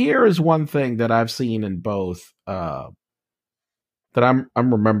 here is one thing that I've seen in both, that I'm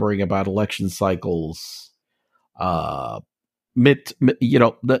remembering about election cycles. The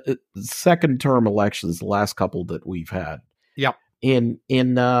second term elections, the last couple that we've had. Yep. In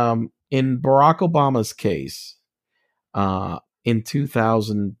Barack Obama's case, in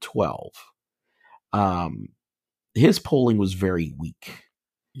 2012, his polling was very weak.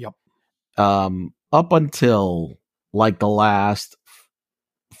 Yep. Up until like the last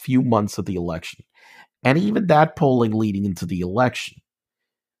few months of the election. And even that polling leading into the election,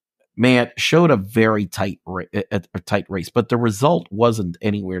 man, showed a very tight race, but the result wasn't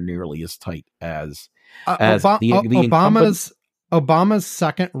anywhere nearly as tight as Obama's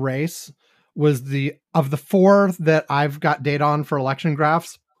second race was of the four that I've got data on for election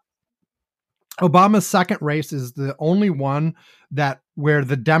graphs. Obama's second race is the only one where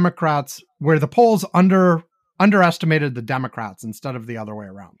the polls underestimated the Democrats instead of the other way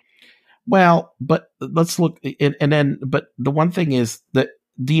around. Well, but let's look, but the one thing is that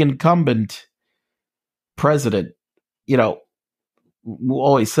the incumbent president,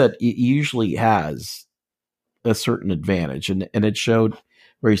 always said he usually has a certain advantage, and it showed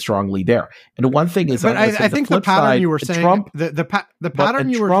very strongly there. And the one thing is, but I think the pattern you were saying, Trump, the pattern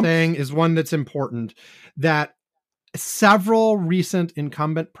you were saying is one that's important. That several recent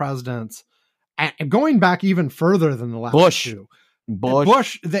incumbent presidents, and going back even further than the last two,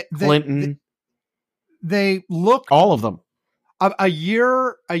 Bush, Clinton, they looked, all of them, a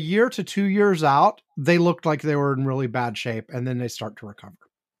year to 2 years out, they looked like they were in really bad shape, and then they start to recover.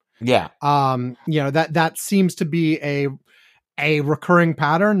 Yeah. That seems to be a recurring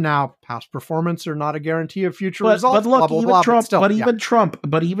pattern. Now, past performance are not a guarantee of future results. But look, blah, blah, blah, even Trump,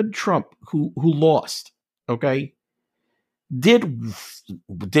 who lost, okay,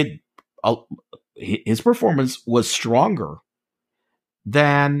 his performance was stronger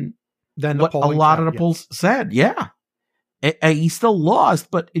than what a lot of the polls said. Yeah. He still lost,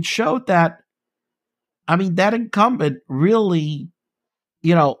 but it showed that, that incumbent really,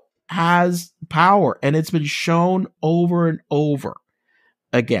 has power, and it's been shown over and over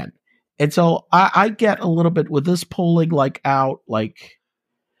again. And so I get a little bit with this polling out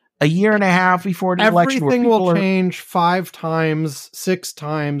a year and a half before the election. Everything will change 5 times, 6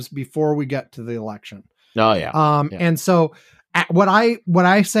 times before we get to the election. Oh yeah. And so what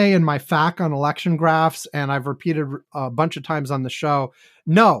I say in my FAQ on election graphs, and I've repeated a bunch of times on the show,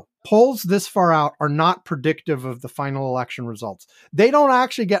 no, polls this far out are not predictive of the final election results. They don't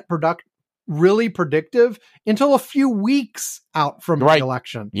actually get really predictive until a few weeks out from the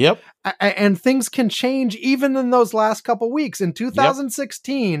election. Yep. And things can change even in those last couple weeks. In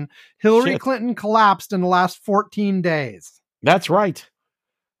 2016, Hillary Clinton collapsed in the last 14 days. That's right.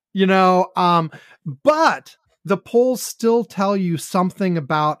 But the polls still tell you something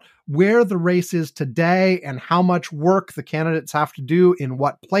about where the race is today and how much work the candidates have to do in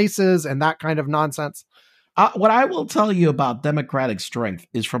what places and that kind of nonsense. What I will tell you about Democratic strength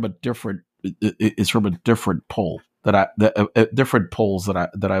is from a different poll different polls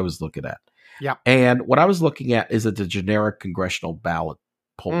that I was looking at. Yeah. And what I was looking at is at the generic congressional ballot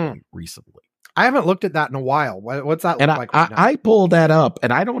polling recently. I haven't looked at that in a while. What's that look like right now? I pulled that up,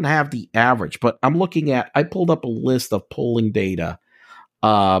 and I don't have the average, but I pulled up a list of polling data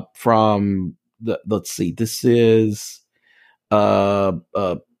from let's see, this is from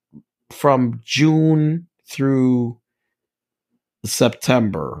June through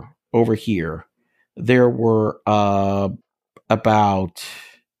September over here. There were about,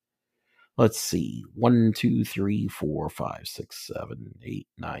 let's see, 1, 2, 3, 4, 5, 6, 7, 8,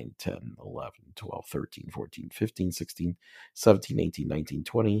 9, 10, 11, 12, 13, 14, 15, 16, 17, 18, 19,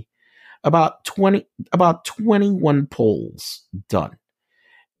 20, about 21 polls done.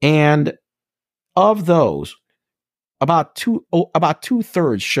 And of those, about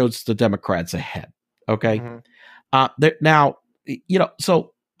 2/3 shows the Democrats ahead. Okay. Mm-hmm. Now,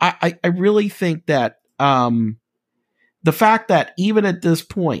 so I really think that the fact that even at this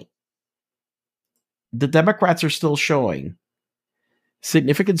point, the Democrats are still showing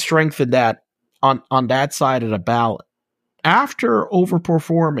significant strength in that on that side of the ballot after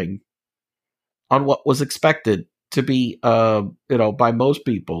overperforming on what was expected to be, by most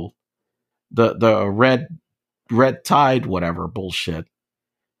people, the red tide, whatever bullshit.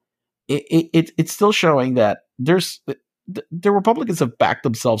 It's still showing that the Republicans have backed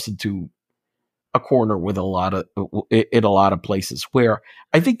themselves into a corner with in a lot of places where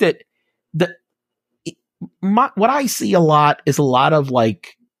I think that what I see a lot is a lot of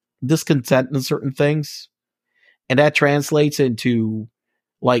discontent in certain things, and that translates into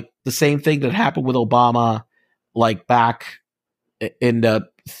the same thing that happened with Obama, back in the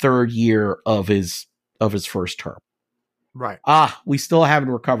third year of his first term. Right. We still haven't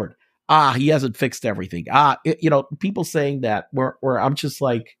recovered. He hasn't fixed everything. People saying that where I'm just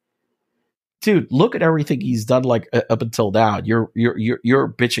like, dude, look at everything he's done up until now. You're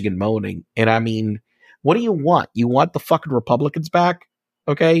bitching and moaning. And I mean, What do you want? You want the fucking Republicans back?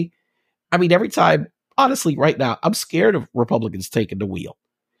 Okay. I mean, every time, honestly, right now, I'm scared of Republicans taking the wheel.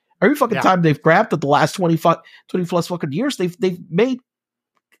 Every fucking time they've grabbed it the last 20 plus fucking years, they've made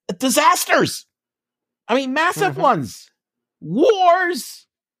disasters. I mean, massive ones. Wars,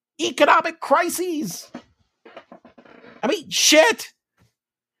 economic crises. I mean, shit.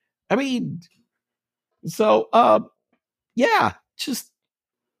 I mean, so, yeah, just,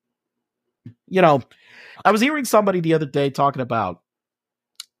 you know, I was hearing somebody the other day talking about,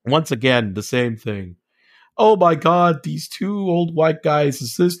 once again, the same thing. Oh my God, these two old white guys,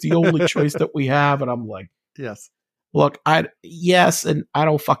 is this the only choice that we have? And I'm like, yes. Look, yes, and I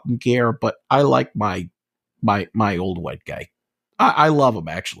don't fucking care, but I like my old white guy. I love him,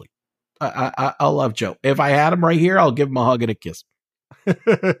 actually. I love Joe. If I had him right here, I'll give him a hug and a kiss.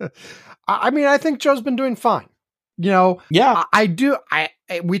 I mean, I think Joe's been doing fine. You know, yeah, I do.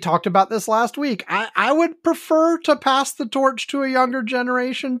 We talked about this last week. I would prefer to pass the torch to a younger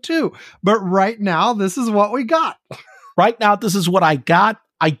generation too. But right now, this is what we got. Right now, this is what I got.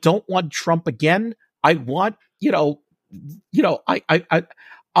 I don't want Trump again. I want,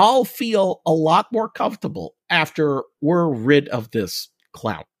 I'll feel a lot more comfortable after we're rid of this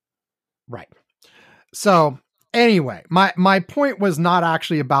clown. Right. So anyway, my point was not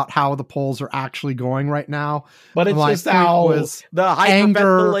actually about how the polls are actually going right now. But it's just how was the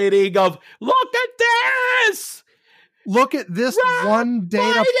hyperventilating of, look at this! Look at this one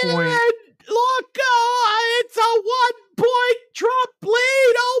data point. Look, it's a 1-point Trump lead.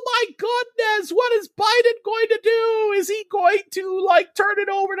 Oh my goodness. What is Biden going to do? Is he going to turn it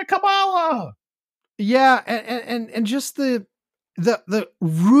over to Kamala? Yeah. And just the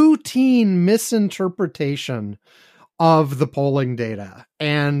routine misinterpretation of the polling data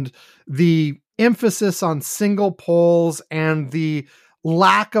and the emphasis on single polls and the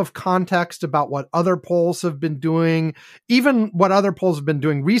lack of context about what other polls have been doing, even what other polls have been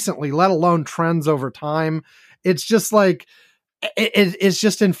doing recently, let alone trends over time. It's just it's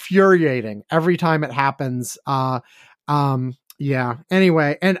just infuriating every time it happens. Yeah.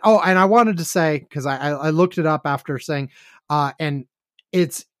 Anyway. And I wanted to say, because I looked it up after saying, and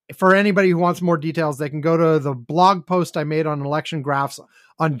it's for anybody who wants more details, they can go to the blog post I made on election graphs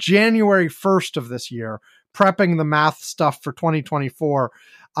on January 1st of this year, prepping the math stuff for 2024.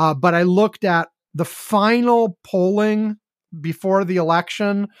 But I looked at the final polling before the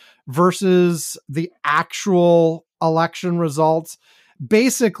election versus the actual election results.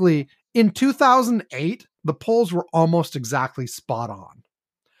 Basically, in 2008, the polls were almost exactly spot on.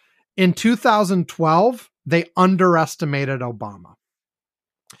 In 2012, they underestimated Obama.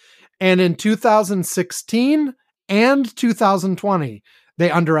 And in 2016 and 2020,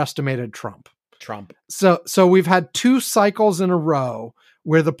 they underestimated Trump. So we've had 2 cycles in a row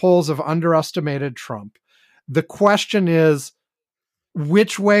where the polls have underestimated Trump. The question is,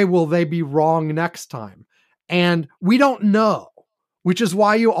 which way will they be wrong next time? And we don't know, which is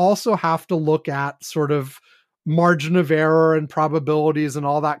why you also have to look at sort of margin of error and probabilities and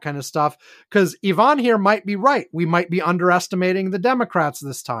all that kind of stuff. Because Yvonne here might be right. We might be underestimating the Democrats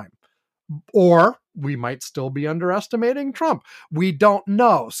this time. Or we might still be underestimating Trump. We don't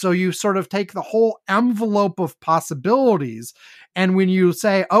know. So you sort of take the whole envelope of possibilities. And when you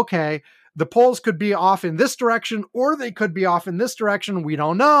say, okay, the polls could be off in this direction, or they could be off in this direction, we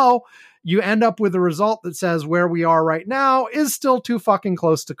don't know. You end up with a result that says where we are right now is still too fucking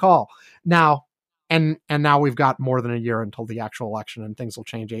close to call. Now, and now we've got more than a year until the actual election, and things will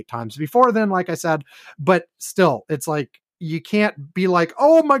change 8 times before then, like I said. But still, it's like, you can't be like,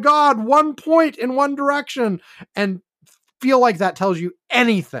 oh my God, 1 point in one direction, and feel like that tells you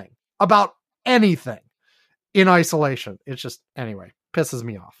anything about anything in isolation. It's just, anyway, pisses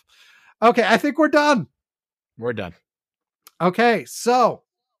me off. Okay, I think we're done. We're done. Okay, so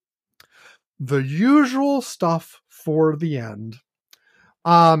the usual stuff for the end.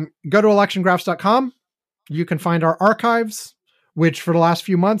 Go to electiongraphs.com. You can find our archives, which for the last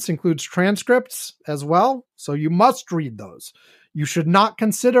few months includes transcripts as well. So you must read those. You should not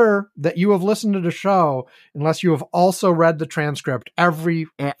consider that you have listened to the show unless you have also read the transcript, every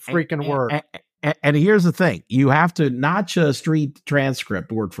freaking word. And here's the thing. You have to not just read the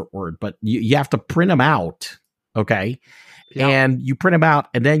transcript word for word, but you have to print them out. Okay. Yeah. And you print them out,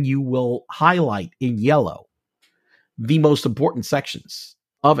 and then you will highlight in yellow the most important sections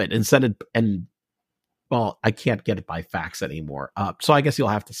of it and send it. And well, I can't get it by fax anymore. So I guess you'll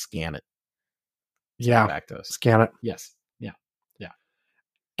have to scan it. Yeah. Back to us. Scan it. Yes. Yeah. Yeah.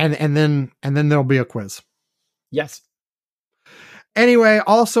 And then there'll be a quiz. Yes. Anyway,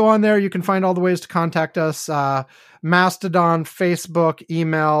 also on there, you can find all the ways to contact us. Mastodon, Facebook,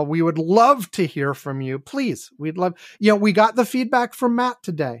 email. We would love to hear from you. Please. We'd love, we got the feedback from Matt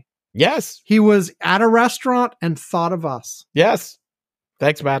today. Yes. He was at a restaurant and thought of us. Yes.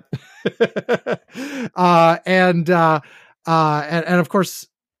 Thanks, Matt. And of course,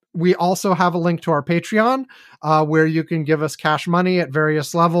 we also have a link to our Patreon, where you can give us cash money at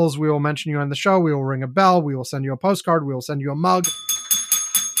various levels. We will mention you on the show. We will ring a bell. We will send you a postcard. We will send you a mug.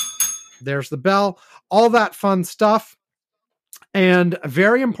 There's the bell. All that fun stuff. And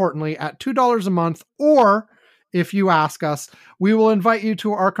very importantly, at $2 a month, or if you ask us, we will invite you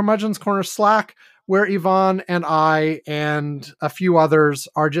to our Curmudgeon's Corner Slack, where Yvonne and I and a few others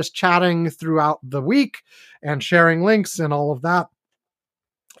are just chatting throughout the week and sharing links and all of that.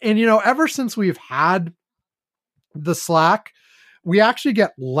 And, ever since we've had the Slack, we actually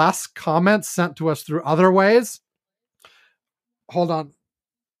get less comments sent to us through other ways. Hold on.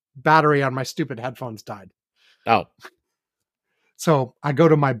 Battery on my stupid headphones died. Oh. So I go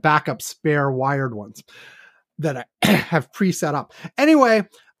to my backup spare wired ones that I have pre-set up. Anyway,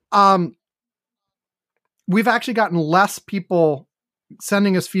 we've actually gotten less people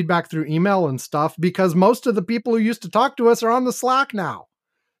sending us feedback through email and stuff because most of the people who used to talk to us are on the Slack now.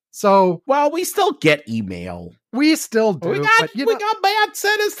 So, well, we still get email. We still do. We got Matt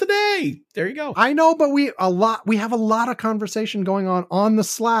sent us today. There you go. I know, but we have a lot of conversation going on the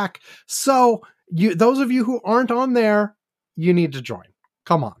Slack. So those of you who aren't on there, you need to join.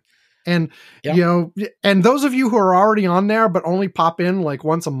 Come on. And, and those of you who are already on there, but only pop in like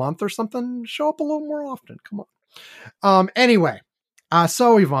once a month or something, show up a little more often. Come on. Anyway,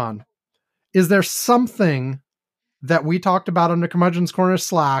 so Yvonne, is there something that we talked about on the Curmudgeon's Corner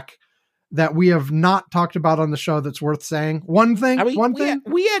Slack that we have not talked about on the show that's worth saying? One thing?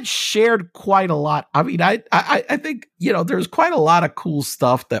 We had shared quite a lot. I mean, I think, there's quite a lot of cool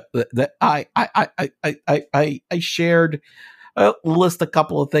stuff that I shared. List a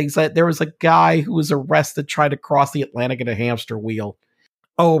couple of things. There was a guy who was arrested trying to cross the Atlantic in a hamster wheel.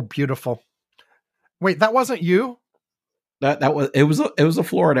 Oh, beautiful. Wait, that wasn't you? It was a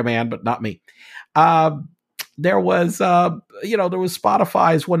Florida man, but not me. There was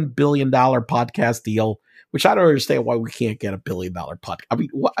Spotify's $1 billion podcast deal, which I don't understand why we can't get $1 billion podcast. I mean,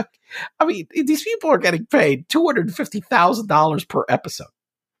 what? I mean, these people are getting paid $250,000 per episode.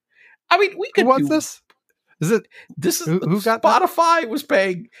 I mean, we could. What's this? This is who got Spotify was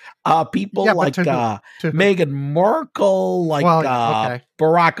paying people like Meghan Markle, like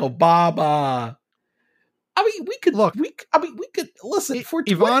Barack Obama. I mean, we could listen for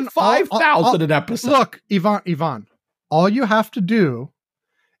 $25,000 an episode. Look, Yvonne, all you have to do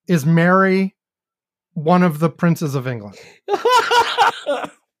is marry one of the princes of England.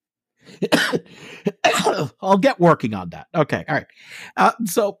 I'll get working on that. Okay. All right.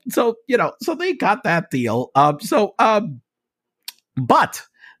 So they got that deal. But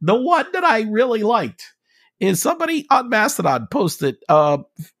the one that I really liked is somebody on Mastodon posted,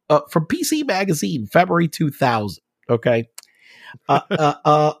 from PC Magazine, February 2000. Okay.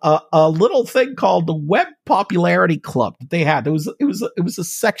 A little thing called the Web Popularity Club that they had. It was a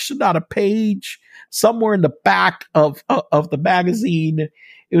section on a page somewhere in the back of the magazine.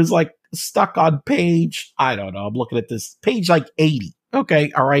 It was like stuck on page, I don't know, I'm looking at this page like 80.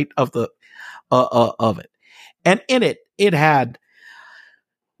 Okay. All right. Of the, of it. And in it had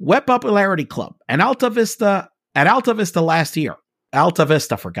Web Popularity Club and Alta Vista last year. Alta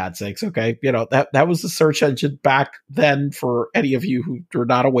Vista, for God's sakes. Okay. That was the search engine back then for any of you who are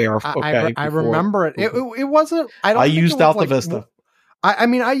not aware of. Okay. I remember it. It wasn't, I used Alta Vista. I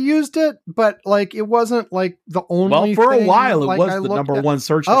mean, I used it, but like, it wasn't like the only for thing, a while, it like, was the number one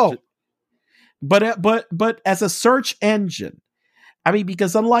search engine. But as a search engine, I mean,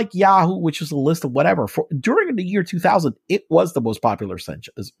 because unlike Yahoo, which is a list of whatever, during the year 2000, it was the most popular search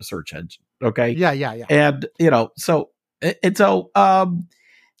engine. Okay. Yeah. And, so and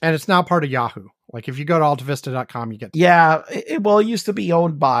it's now part of Yahoo. Like if you go to altavista.com, you get, it used to be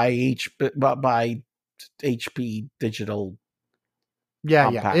owned by HP Digital.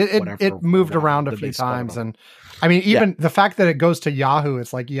 It moved around a few times. And I mean, even the fact that it goes to Yahoo,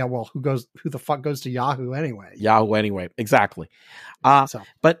 it's like, who the fuck goes to Yahoo anyway? Yahoo anyway. Exactly.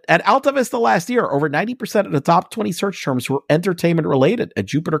 But at Alta Vista last year, over 90% of the top 20 search terms were entertainment related. A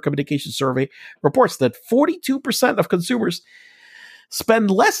Jupiter Communications survey reports that 42% of consumers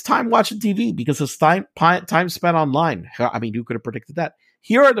spend less time watching TV because of time spent online. I mean, who could have predicted that?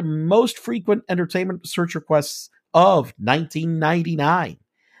 Here are the most frequent entertainment search requests of 1999.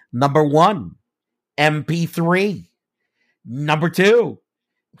 Number 1, MP3. Number 2,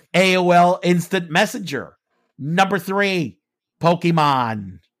 AOL Instant Messenger. Number 3,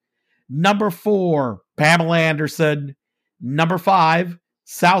 Pokemon. Number 4, Pamela Anderson. Number 5,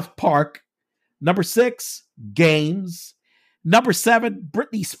 South Park. Number 6, Games. Number 7,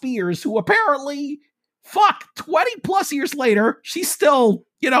 Britney Spears, who apparently, 20 plus years later, she's still,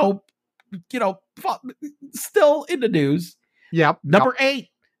 still in the news. Yep. Number 8,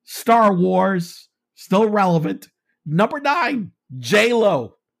 Star Wars, still relevant. Number 9,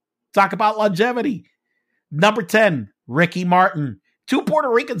 J-Lo. Talk about longevity. Number 10, Ricky Martin. 2 Puerto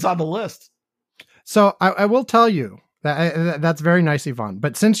Ricans on the list. So I will tell you that's very nice, Yvonne.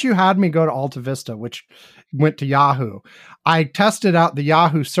 But since you had me go to Alta Vista, which went to Yahoo, I tested out the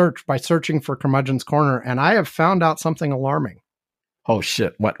Yahoo search by searching for Curmudgeon's Corner, and I have found out something alarming. Oh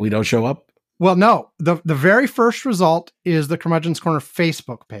shit! What? We don't show up? Well, no. The very first result is the Curmudgeon's Corner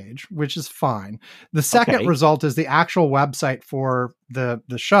Facebook page, which is fine. The second result is the actual website for the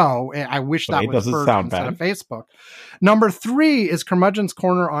show. I wish that was first instead of Facebook. Number 3 is Curmudgeon's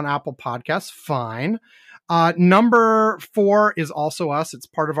Corner on Apple Podcasts. Fine. Number 4 is also us. It's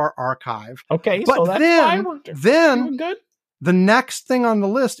part of our archive. Okay, but so that's then, fine. Then good. The next thing on the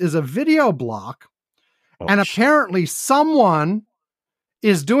list is a video block. And apparently someone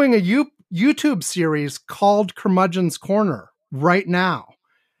is doing a YouTube series called Curmudgeon's Corner right now.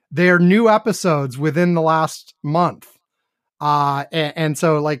 They're new episodes within the last month. And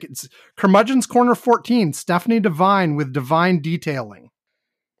so like it's Curmudgeon's Corner 14, Stephanie Devine with Divine Detailing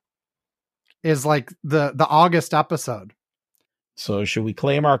is like the August episode. So should we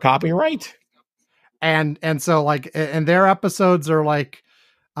claim our copyright? And so like, and their episodes are like,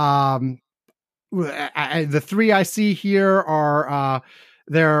 the 3 I see here are,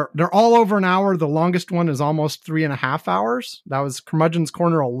 they're all over an hour. The longest one is almost 3.5 hours. That was Curmudgeon's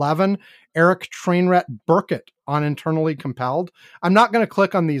Corner 11, Eric Trainwreck Burkett on Internally Compelled. I'm not going to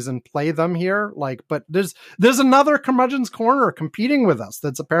click on these and play them here. But there's another Curmudgeon's Corner competing with us.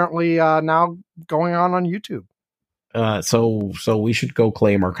 That's apparently now going on YouTube. So we should go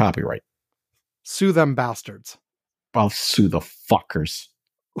claim our copyright. Sue them bastards. I'll sue the fuckers.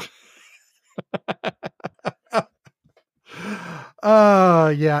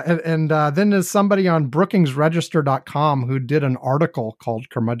 Yeah. And then there's somebody on brookingsregister.com who did an article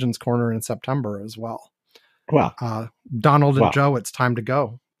called Curmudgeon's Corner in September as well. Well, Donald and Joe, it's time to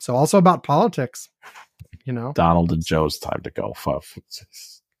go. So also about politics, Donald and Joe's time to go.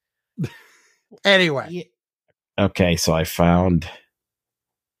 Anyway. Okay. So I found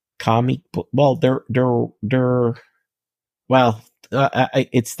comic book. Well,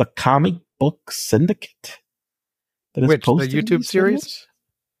 it's the Comic Book Syndicate. Which, the YouTube series? Videos?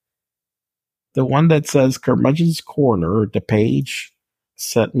 The one that says Curmudgeon's Corner, the page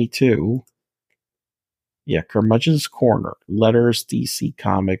sent me to. Yeah, Curmudgeon's Corner, Letters, DC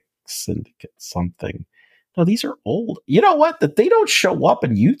Comic Syndicate, something. No, these are old. You know what? That they don't show up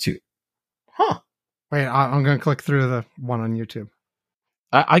in YouTube. Huh. Wait, I'm going to click through the one on YouTube.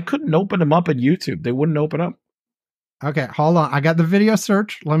 I couldn't open them up in YouTube. They wouldn't open up. Okay, hold on. I got the video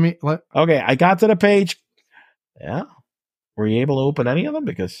search. Okay, I got to the page. Yeah. Were you able to open any of them?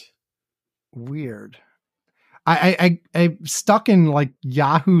 Because weird. I stuck in like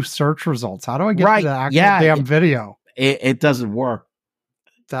Yahoo search results. How do I get to the actual damn video? It doesn't work.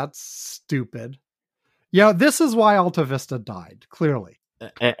 That's stupid. Yeah, this is why Alta Vista died, clearly.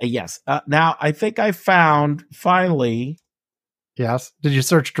 Yes. Now, I think I found, finally... Yes? Did you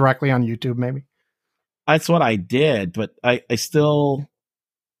search directly on YouTube, maybe? That's what I did, but I still...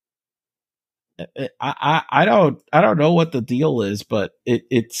 I don't know what the deal is, but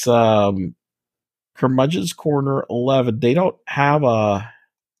it's Curmudgeon's Corner 11. They don't have a...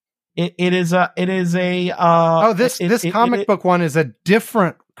 This comic book one is a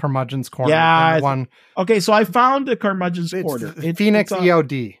different Curmudgeon's Corner. Yeah. One. Okay, so I found the Curmudgeon's Corner. Phoenix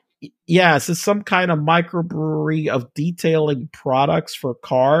EOD. Yes, it's some kind of microbrewery of detailing products for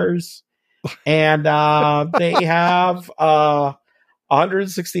cars. And they have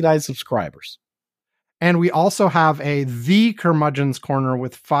 169 subscribers. And we also have The Curmudgeon's Corner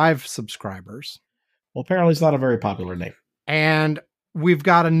with 5 subscribers. Well, apparently it's not a very popular name. And we've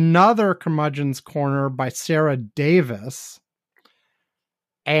got another Curmudgeon's Corner by Sarah Davis.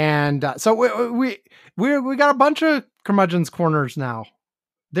 And so we got a bunch of Curmudgeon's Corners now.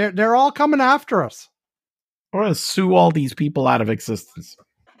 They're all coming after us. We're going to sue all these people out of existence. We're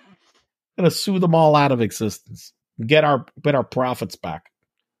going to sue them all out of existence. Get our profits back.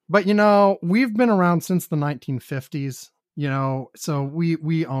 But, we've been around since the 1950s, so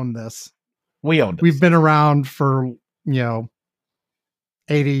we own this. We own it. We've been around for, 80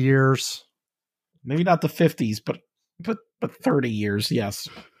 years. Maybe not the 50s, but 30 years, yes.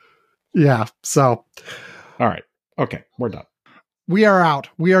 Yeah, so. All right. Okay, we're done. We are out.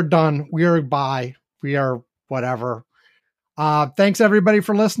 We are done. We are by We are whatever. Thanks everybody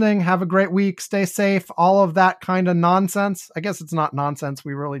for listening. Have a great week. Stay safe. All of that kind of nonsense. I guess it's not nonsense.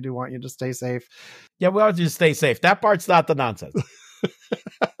 We really do want you to stay safe. Yeah, we want you to stay safe. That part's not the nonsense.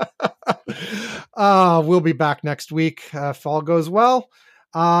 We'll be back next week if all goes well.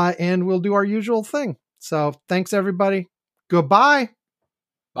 And we'll do our usual thing. So thanks everybody. Goodbye.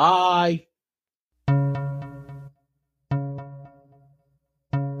 Bye.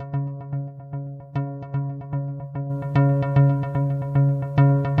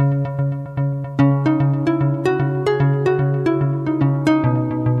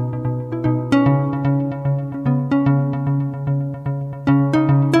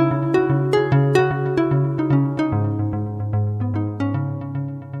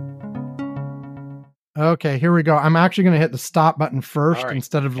 Okay, here we go. I'm actually going to hit the stop button first Right.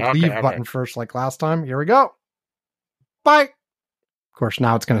 instead of the leave button first like last time. Here we go. Bye. Of course,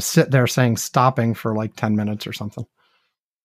 now it's going to sit there saying stopping for like 10 minutes or something.